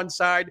McGregor on one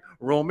side,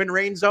 Roman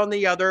Reigns on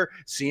the other,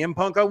 CM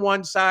Punk on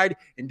one side.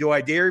 And do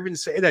I dare even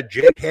say that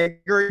Jake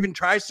Hager even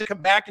tries to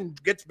come back and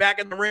gets back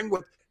in the ring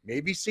with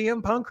maybe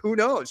CM Punk? Who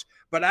knows?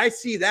 But I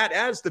see that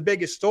as the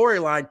biggest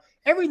storyline.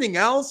 Everything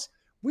else,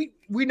 we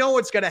know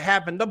what's going to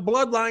happen. The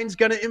bloodline's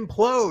going to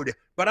implode.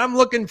 But I'm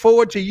looking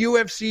forward to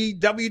UFC,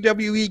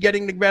 WWE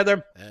getting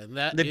together. And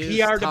that the is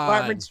PR time.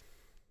 departments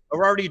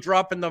are already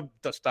dropping the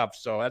stuff.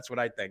 So that's what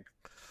I think.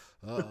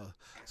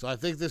 So I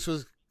think this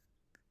was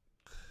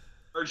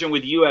Merging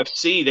with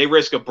UFC, they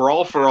risk a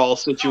brawl for all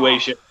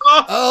situation.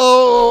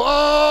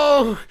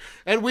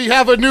 And we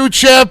have a new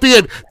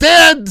champion,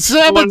 Dan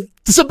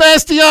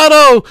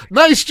Sebastiano.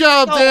 Nice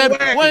job, Dan.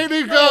 Way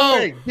to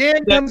go.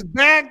 Dan comes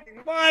back.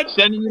 What?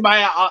 Sending you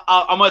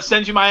I'm gonna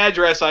send you my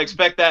address. I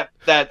expect that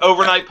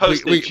overnight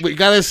postage. We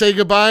gotta say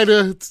goodbye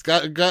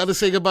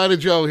to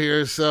Joe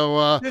here.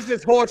 So this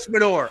is horse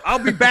manure. I'll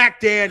be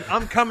back, Dan.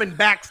 I'm coming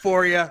back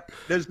for you.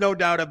 There's no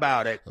doubt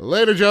about it.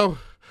 Later, Joe.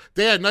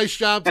 Dan, nice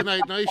job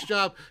tonight. Nice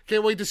job.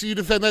 Can't wait to see you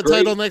defend that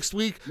title next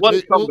week. What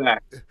a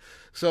comeback.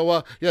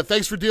 So,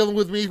 thanks for dealing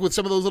with me with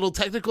some of those little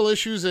technical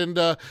issues. And,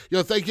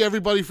 thank you,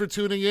 everybody, for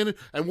tuning in.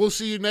 And we'll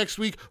see you next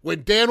week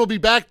when Dan will be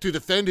back to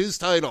defend his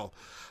title.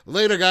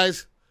 Later,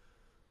 guys.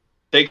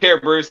 Take care,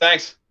 Bruce.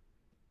 Thanks.